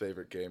AppStop's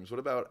favorite games. What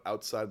about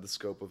outside the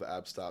scope of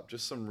AppStop?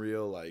 Just some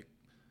real like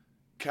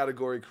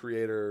category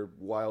creator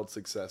wild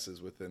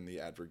successes within the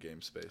advert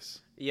game space.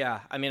 Yeah,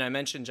 I mean, I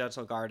mentioned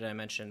Gentle Garden, I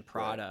mentioned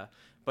Prada,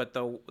 but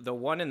the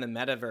one in the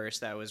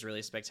metaverse that was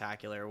really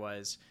spectacular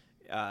was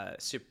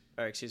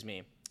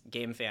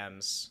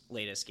GameFam's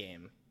latest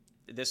game.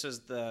 This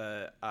was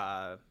the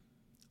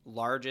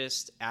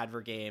largest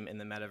advert game in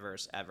the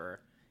metaverse ever.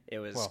 It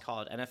was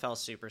called NFL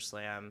Super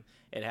Slam.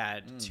 It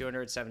had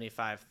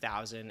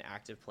 275,000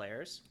 active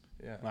players.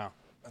 Yeah. Wow.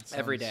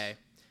 Every day.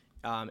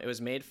 It was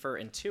made for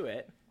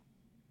Intuit,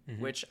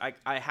 which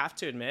I have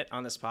to admit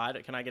on this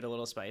pod, can I get a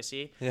little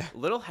spicy? Yeah.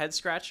 Little head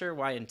scratcher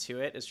why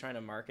Intuit is trying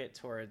to market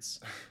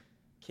towards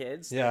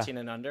kids 13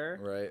 and under.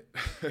 Right.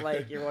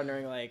 Like, you're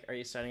wondering, like, are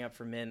you signing up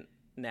for Mint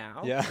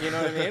now? Yeah. You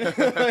know what I mean?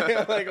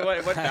 Like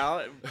what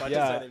budgets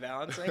are they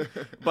balancing?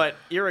 But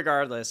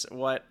irregardless,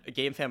 what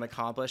GameFam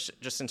accomplished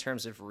just in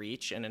terms of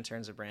reach and in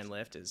terms of brand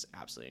lift is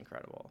absolutely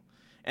incredible.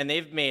 And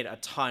they've made a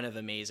ton of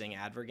amazing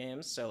advert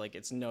games, so like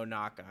it's no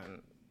knock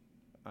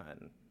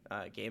on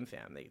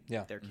GameFam.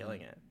 They're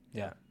killing it.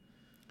 Yeah.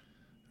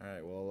 All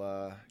right.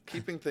 Well,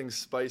 keeping things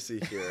spicy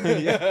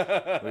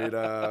here,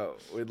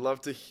 we'd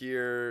love to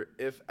hear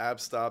if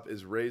AppStop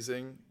is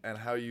raising and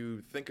how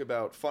you think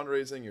about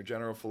fundraising, your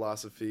general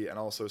philosophy, and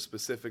also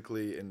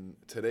specifically in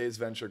today's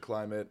venture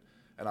climate.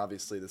 And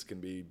obviously, this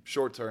can be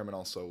short term and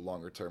also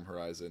longer term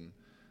horizon.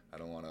 I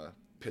don't want to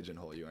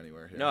pigeonhole you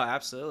anywhere here. No,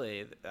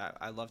 absolutely.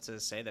 I'd love to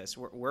say this.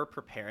 We're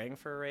preparing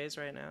for a raise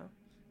right now,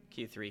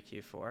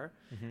 Q3,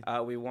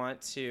 Q4. We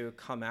want to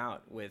come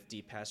out with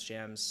Deep Past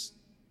Jam's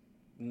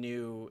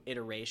new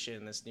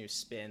iteration, this new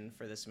spin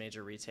for this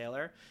major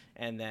retailer,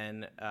 and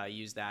then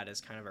use that as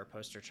kind of our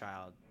poster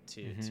child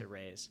to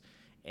raise.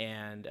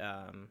 And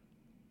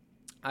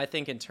I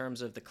think in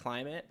terms of the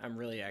climate, I'm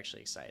really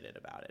actually excited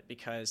about it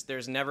because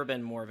there's never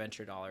been more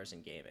venture dollars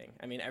in gaming.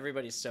 I mean,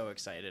 everybody's so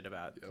excited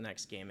about the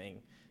next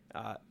gaming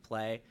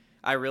play.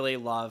 I really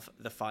love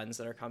the funds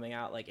that are coming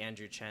out, like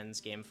Andrew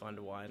Chen's Game Fund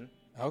 1.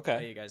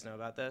 Okay. You guys know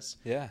about this?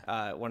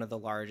 Yeah. One of the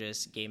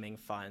largest gaming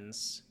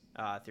funds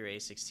through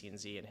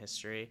A16Z in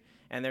history.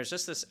 And there's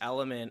just this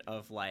element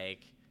of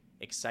like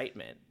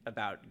excitement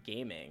about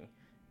gaming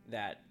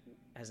that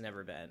has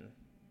never been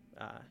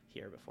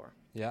here before.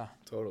 Yeah.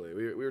 Totally.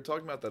 We were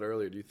talking about that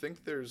earlier. Do you think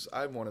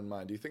I have one in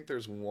mind. Do you think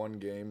there's one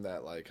game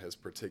that like has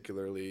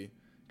particularly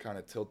kind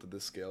of tilted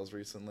the scales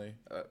recently?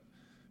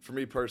 For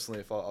me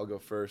personally, if I'll go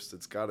first,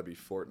 it's got to be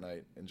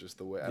Fortnite and just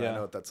the way, and I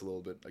know that's a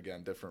little bit,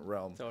 again, different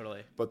realm.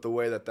 Totally. But the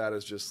way that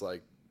is just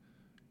like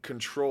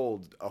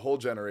controlled a whole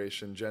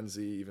generation, Gen Z,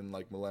 even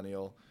like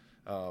millennial,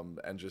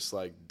 and just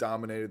like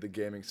dominated the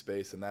gaming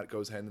space. And that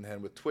goes hand in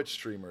hand with Twitch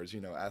streamers.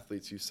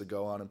 Athletes used to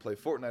go on and play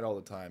Fortnite all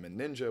the time, and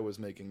Ninja was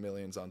making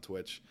millions on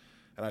Twitch.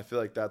 And I feel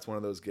like that's one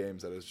of those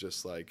games that has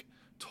just like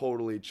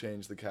totally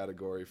changed the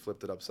category,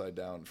 flipped it upside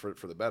down for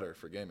the better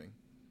for gaming.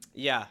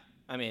 Yeah.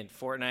 I mean,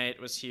 Fortnite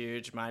was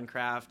huge.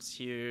 Minecraft's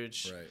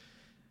huge. Right.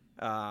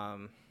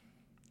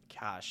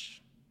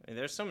 Gosh. I mean,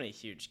 there's so many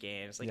huge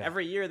games. Like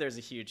every year there's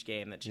a huge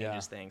game that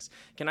changes things.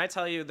 Can I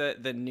tell you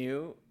the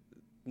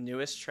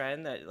newest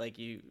trend that like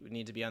you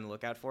need to be on the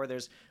lookout for?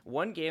 There's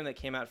one game that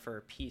came out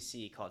for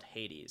PC called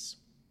Hades,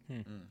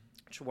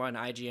 which won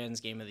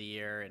IGN's Game of the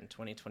Year in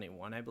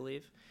 2021, I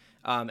believe.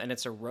 And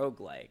it's a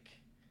roguelike.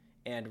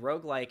 And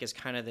roguelike is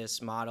kind of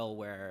this model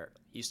where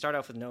you start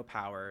off with no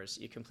powers,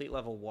 you complete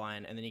level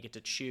 1, and then you get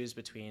to choose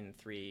between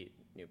 3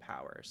 new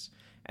powers.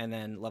 And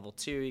then level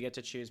 2, you get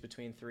to choose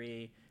between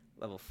 3.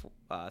 Level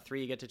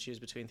 3, you get to choose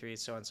between 3,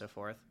 so on and so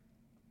forth.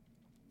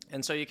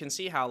 And so you can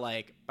see how,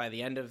 like, by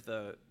the end of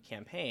the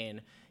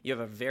campaign, you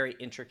have a very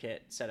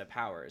intricate set of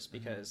powers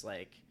because,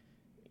 like,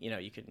 you know,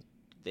 you can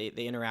they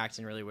interact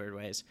in really weird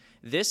ways.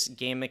 This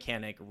game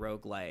mechanic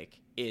roguelike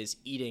is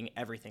eating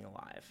everything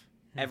alive.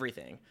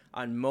 Everything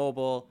on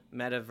mobile,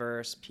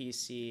 metaverse,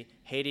 PC.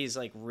 Hades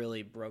like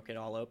really broke it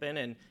all open,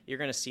 and you're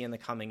going to see in the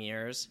coming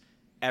years,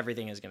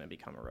 everything is going to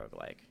become a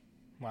roguelike.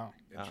 Wow,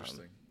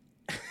 Interesting.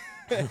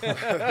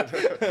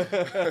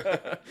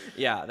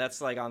 Yeah,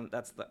 that's like on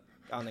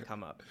the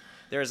come up.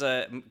 There's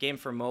a game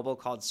for mobile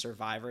called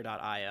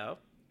Survivor.io,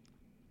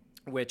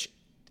 which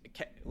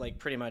like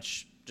pretty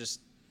much just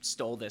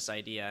stole this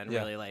idea and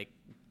really like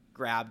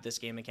grabbed this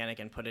game mechanic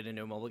and put it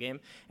into a mobile game,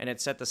 and it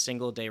set the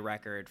single day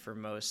record for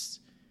most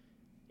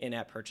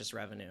in-app purchase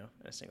revenue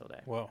in a single day.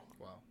 Whoa.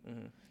 Wow.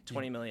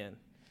 20 million.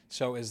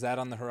 So is that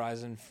on the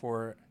horizon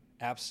for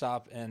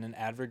AppStop and an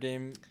advert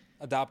game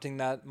adopting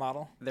that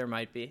model? There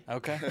might be.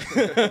 Okay.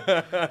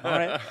 All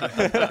right.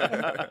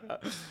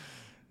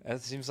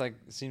 It seems like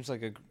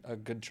a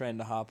good train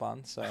to hop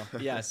on. So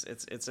Yes,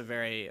 it's a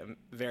very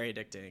very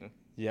addicting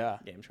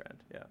game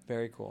trend. Yeah.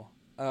 Very cool.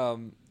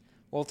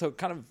 Well, to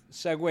kind of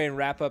segue and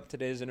wrap up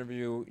today's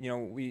interview, you know,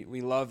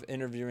 we love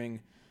interviewing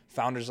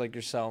founders like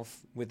yourself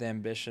with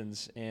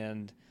ambitions,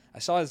 and I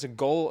saw as a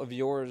goal of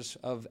yours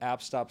of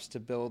AppStop's to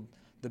build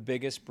the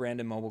biggest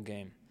branded mobile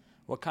game.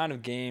 What kind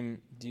of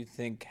game do you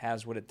think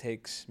has what it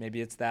takes?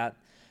 Maybe it's that.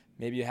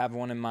 Maybe you have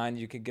one in mind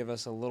you could give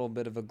us a little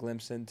bit of a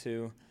glimpse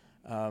into.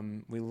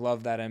 We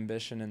love that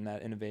ambition and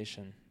that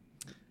innovation.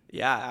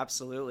 Yeah,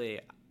 absolutely.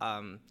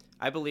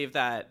 I believe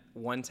that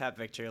One Tap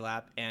Victory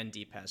Lap and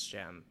Deep Pass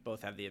Jam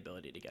both have the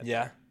ability to get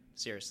there.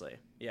 Seriously.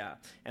 Yeah.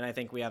 And I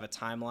think we have a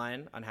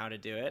timeline on how to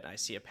do it. I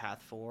see a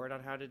path forward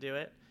on how to do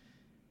it.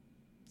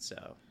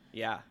 So,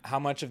 yeah. How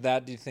much of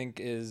that do you think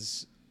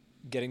is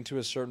getting to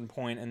a certain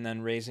point and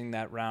then raising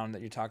that round that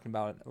you're talking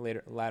about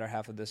latter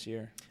half of this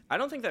year? I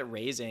don't think that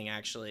raising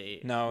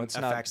actually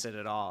affects it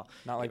at all.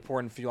 Not like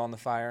pouring fuel on the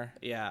fire?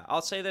 Yeah.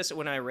 I'll say this,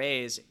 when I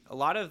raise, a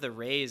lot of the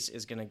raise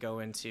is going to go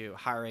into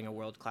hiring a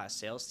world-class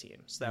sales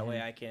team. So that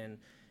way I can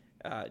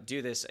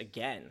do this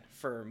again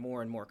for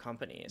more and more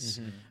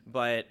companies.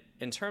 But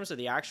in terms of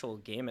the actual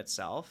game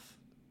itself,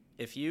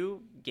 if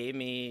you gave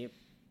me,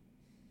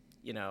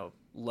 you know,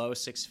 low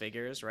six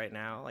figures right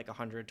now, like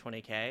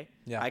 120K,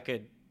 I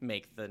could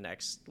make the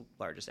next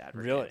largest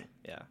advert. Really? Game.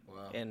 Yeah.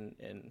 Wow.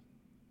 In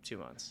 2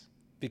 months.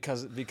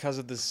 Because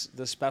of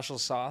the special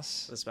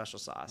sauce? The special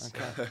sauce.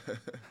 Okay.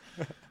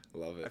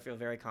 Love it. I feel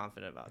very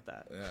confident about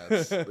that. Yeah,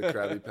 it's the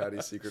Krabby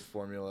Patty secret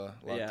formula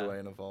locked away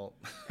in a vault.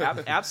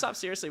 AppStop,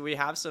 seriously, we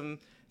have some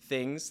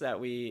things that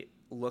we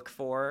look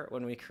for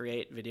when we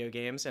create video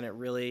games, and it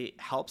really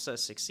helps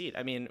us succeed.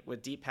 I mean,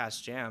 with Deep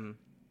Pass Jam,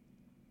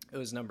 it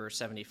was number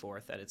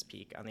 74th at its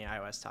peak on the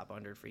iOS Top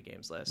 100 free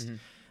games list.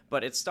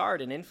 But it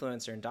starred an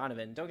influencer in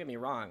Donovan. Don't get me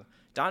wrong.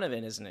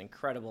 Donovan is an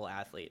incredible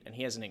athlete, and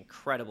he has an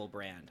incredible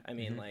brand. I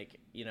mean, like,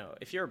 you know,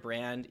 if you're a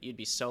brand, you'd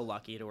be so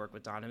lucky to work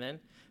with Donovan.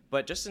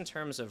 But just in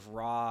terms of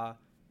raw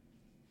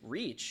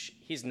reach,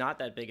 he's not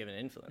that big of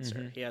an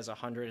influencer. He has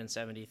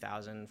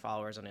 170,000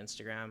 followers on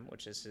Instagram,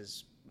 which is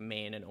his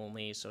main and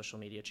only social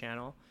media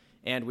channel.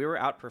 And we were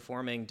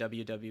outperforming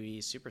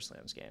WWE Super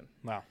Slam's game.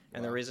 Wow.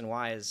 And the reason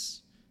why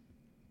is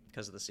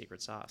because of the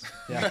secret sauce.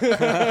 Yeah.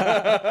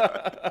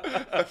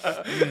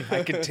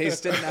 I can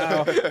taste it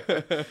now.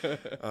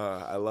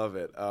 I love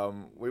it.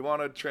 We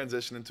want to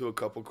transition into a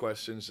couple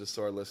questions just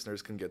so our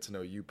listeners can get to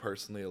know you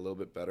personally a little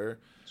bit better.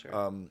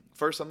 Sure.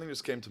 First, something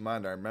just came to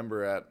mind. I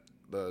remember at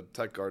the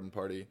Tech Garden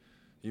party,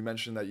 you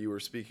mentioned that you were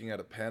speaking at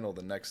a panel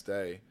the next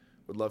day.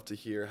 Would love to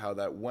hear how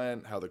that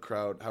went, how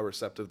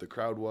receptive the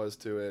crowd was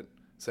to it.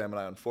 Sam and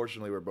I,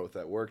 unfortunately, were both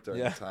at work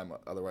during the time.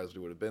 Otherwise,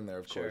 we would have been there,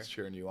 of course,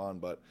 cheering you on.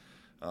 But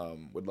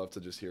would love to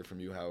just hear from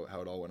you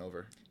how it all went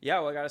over. Yeah,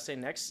 well, I got to say,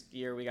 next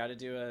year we got to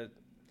do a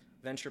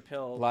Venture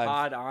Pill live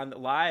pod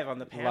live on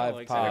the panel.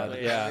 Live exactly.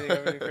 Pod, yeah. I think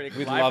that would be pretty cool.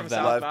 We'd Live love from that.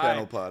 South Live by.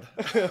 panel pod.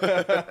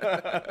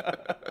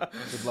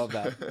 Would love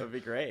that. That would be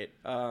great.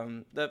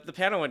 The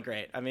panel went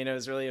great. I mean, it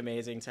was really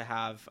amazing to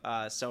have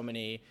so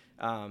many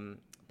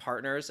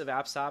partners of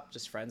AppStop,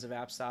 just friends of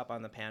AppStop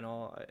on the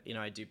panel. You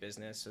know, I do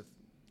business with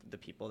the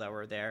people that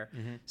were there.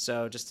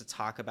 So just to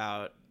talk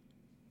about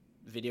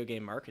video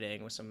game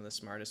marketing with some of the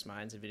smartest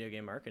minds in video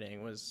game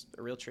marketing was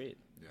a real treat.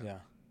 Yeah.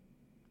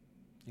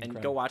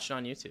 And go watch it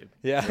on YouTube.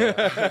 Yeah.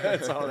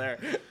 It's all there.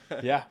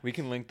 Yeah, we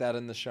can link that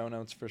in the show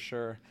notes for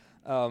sure.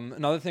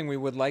 Another thing we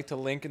would like to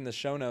link in the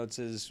show notes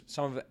is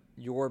some of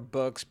your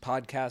books,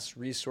 podcasts,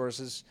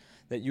 resources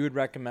that you would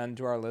recommend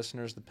to our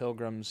listeners, the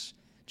Pilgrims,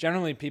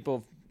 generally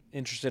people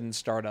interested in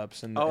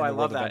startups. And I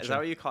love that. Is that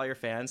what you call your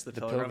fans? The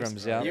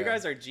Pilgrims, yeah. You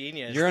guys are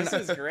genius.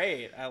 This is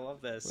great. I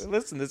love this.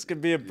 Listen, this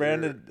could be a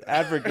branded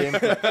advert game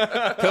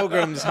for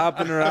Pilgrims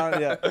hopping around.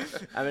 Yeah,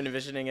 I'm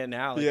envisioning it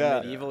now. Like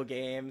a medieval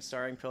game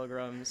starring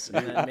pilgrims,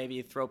 and then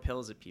maybe throw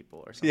pills at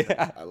people or something.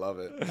 Yeah. I love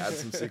it. Add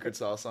some secret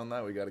sauce on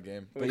that. We got a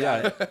game. But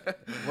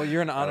well,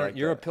 you're an honor.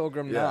 You're a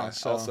pilgrim now. Yeah.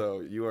 So.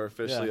 Also, you are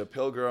officially a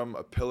pilgrim,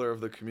 a pillar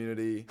of the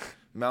community,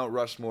 Mount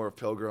Rushmore of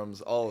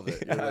pilgrims, all of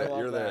it.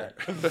 You're there.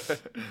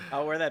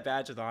 I'll wear that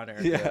badge with honor.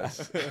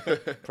 Yes.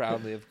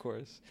 Proudly, of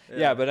course.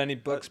 Yeah, but any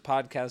books,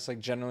 podcasts, like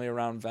generally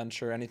around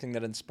venture, anything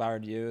that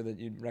inspired you that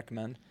you'd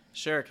recommend?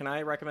 Sure. Can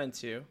I recommend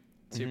two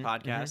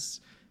podcasts?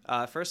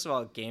 First of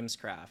all,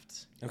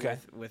 Gamescraft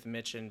with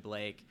Mitch and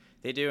Blake.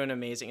 They do an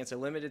amazing, it's a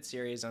limited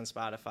series on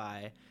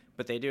Spotify,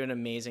 but they do an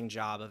amazing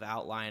job of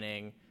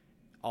outlining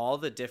all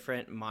the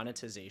different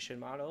monetization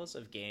models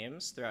of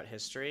games throughout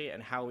history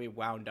and how we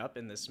wound up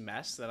in this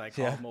mess that I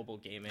call mobile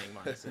gaming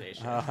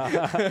monetization.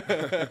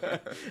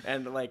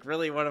 And like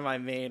really one of my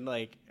main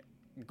like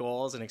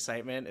goals and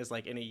excitement is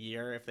like in a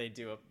year if they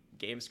do a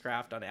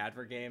Gamescraft on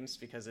advert games,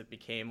 because it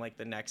became like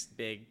the next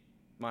big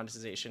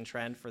monetization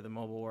trend for the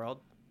mobile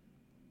world.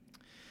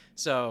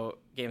 So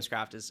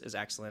Gamescraft is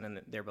excellent, and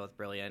they're both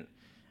brilliant.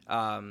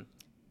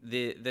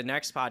 The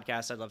next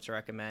podcast I'd love to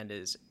recommend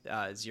is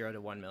 0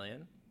 to 1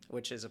 Million,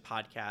 which is a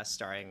podcast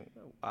starring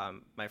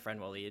my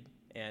friend Waleed,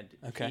 and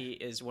he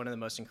is one of the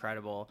most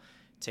incredible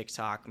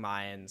TikTok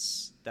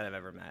minds that I've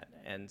ever met.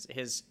 And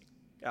his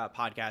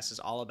podcast is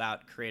all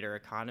about creator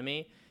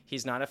economy.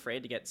 He's not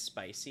afraid to get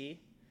spicy,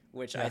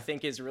 which I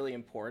think is really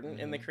important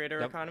in the creator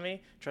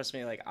economy. Trust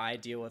me, like I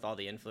deal with all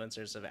the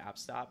influencers of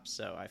AppStop,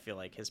 so I feel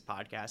like his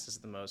podcast is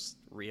the most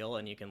real,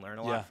 and you can learn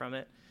a lot from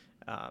it.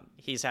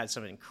 He's had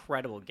some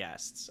incredible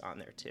guests on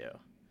there too,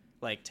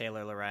 like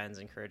Taylor Lorenz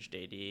and Courage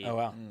JD. Oh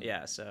wow!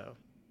 Yeah, so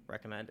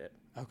recommend it.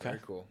 Okay,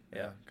 very cool.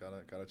 Yeah,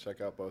 gotta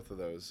check out both of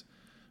those.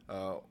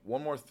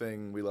 One more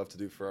thing we love to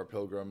do for our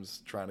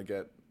pilgrims, trying to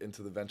get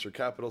into the venture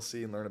capital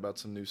scene, learn about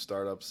some new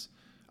startups.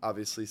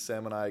 Obviously,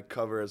 Sam and I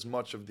cover as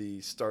much of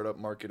the startup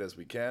market as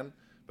we can,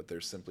 but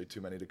there's simply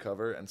too many to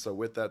cover. And so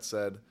with that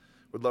said,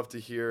 we'd love to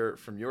hear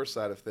from your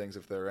side of things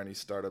if there are any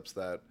startups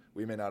that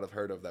we may not have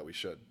heard of that we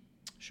should.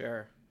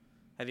 Sure.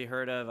 Have you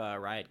heard of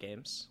Riot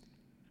Games?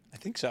 I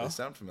think so. They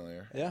sound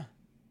familiar. Yeah.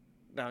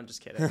 No, I'm just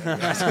kidding.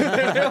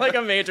 They're like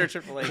a major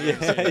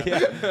AAA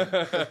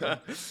game.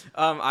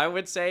 I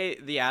would say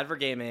the advert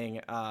gaming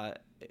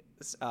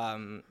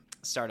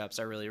startups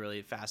are really,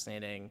 really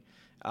fascinating.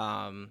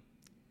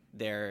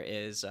 There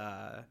is,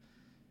 like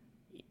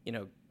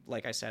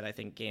I said, I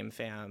think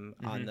GameFam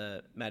on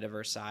the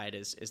metaverse side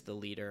is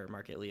the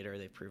market leader.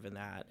 They've proven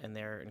that, and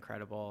they're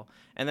incredible.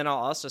 And then I'll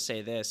also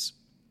say this,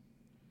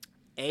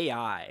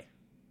 AI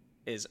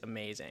is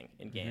amazing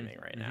in gaming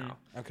right now.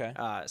 Okay.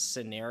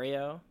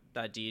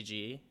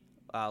 Scenario.dg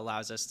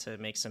allows us to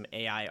make some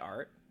AI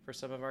art for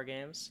some of our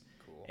games.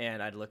 Cool.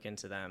 And I'd look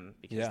into them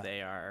because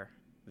they are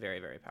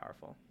very, very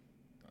powerful.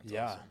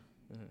 That's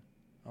awesome.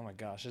 Oh my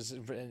gosh, it's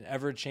an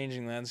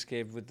ever-changing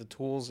landscape with the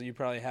tools that you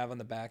probably have on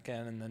the back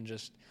end, and then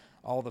just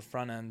all the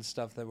front end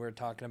stuff that we're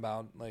talking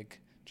about, like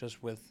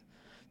just with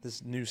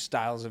this new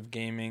styles of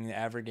gaming. The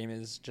advert game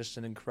is just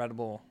an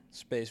incredible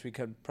space. We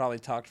could probably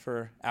talk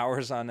for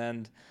hours on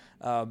end,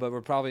 but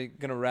we're probably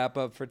going to wrap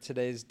up for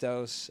today's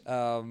dose.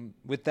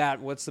 With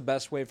that, what's the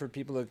best way for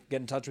people to get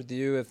in touch with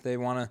you if they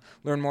want to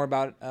learn more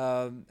about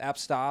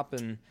AppStop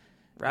and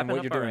Wrapping what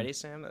up you're already, doing?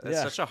 Sam?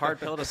 That's such a hard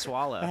pill to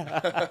swallow.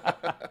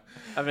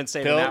 I've been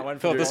saying Pill that one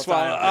for to the whole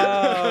swallow. time.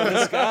 Oh,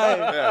 this guy.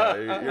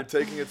 Yeah, you're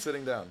taking it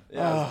sitting down.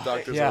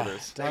 Doctor's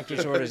orders.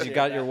 Doctor's orders. You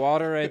got your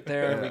water right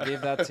there. We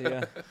gave that to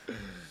you.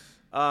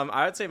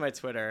 I would say my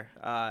Twitter,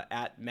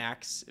 at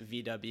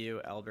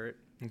MaxVWElbert.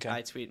 Okay.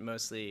 I tweet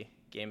mostly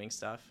gaming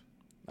stuff.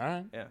 All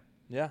right.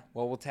 Yeah.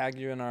 Well, we'll tag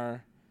you in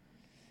our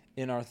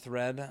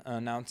thread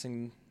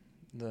announcing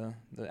the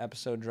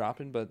episode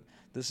dropping, but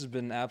this has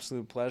been an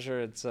absolute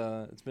pleasure. It's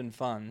been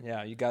fun.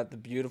 Yeah, you got the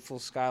beautiful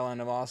skyline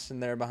of Austin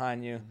there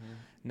behind you.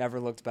 Never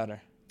looked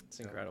better. It's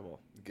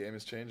incredible. The game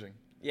is changing.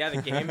 Yeah,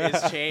 the game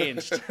is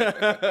changed.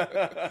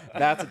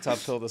 That's a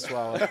tough pill to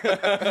swallow.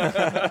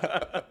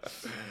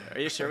 Are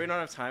you sure we don't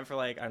have time for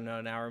like, I don't know,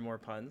 an hour more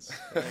puns?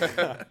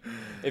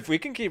 If we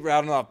can keep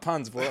rattling off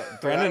puns,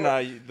 Brendan and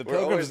I, the We're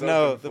pilgrims always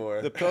know. open for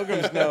it. The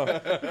pilgrims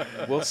know.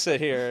 We'll sit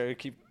here,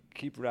 keep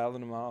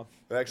rattling them off.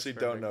 I actually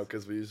don't know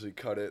because we usually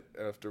cut it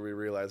after we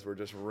realize we're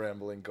just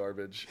rambling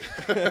garbage.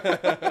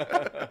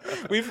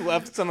 We've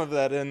left some of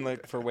that in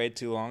like for way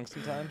too long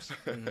sometimes.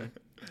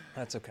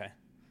 That's okay.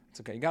 It's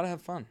okay. You gotta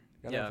have fun.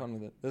 Have fun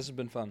with it. This has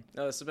been fun.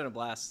 No, this has been a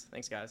blast.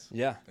 Thanks, guys.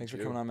 Yeah. Thanks for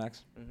coming on,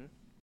 Max.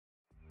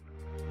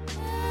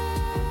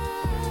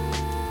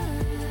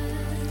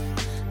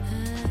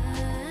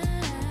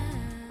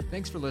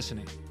 Thanks for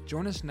listening.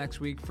 Join us next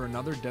week for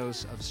another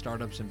dose of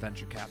startups and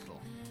venture capital.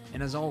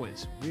 And as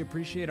always, we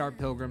appreciate our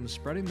pilgrims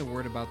spreading the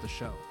word about the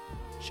show.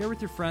 Share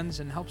with your friends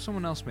and help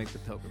someone else make the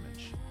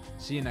pilgrimage.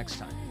 See you next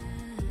time.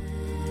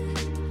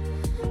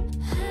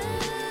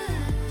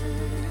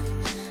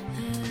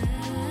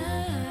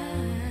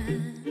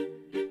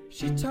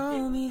 She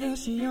told me that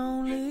she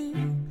only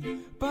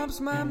bumps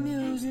my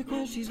music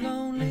when she's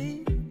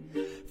lonely.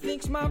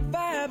 Thinks my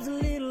vibe's a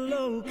little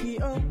low-key,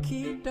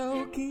 okie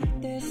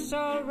dokie, that's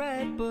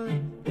alright, but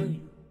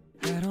wait,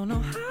 I don't know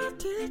how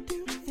to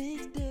do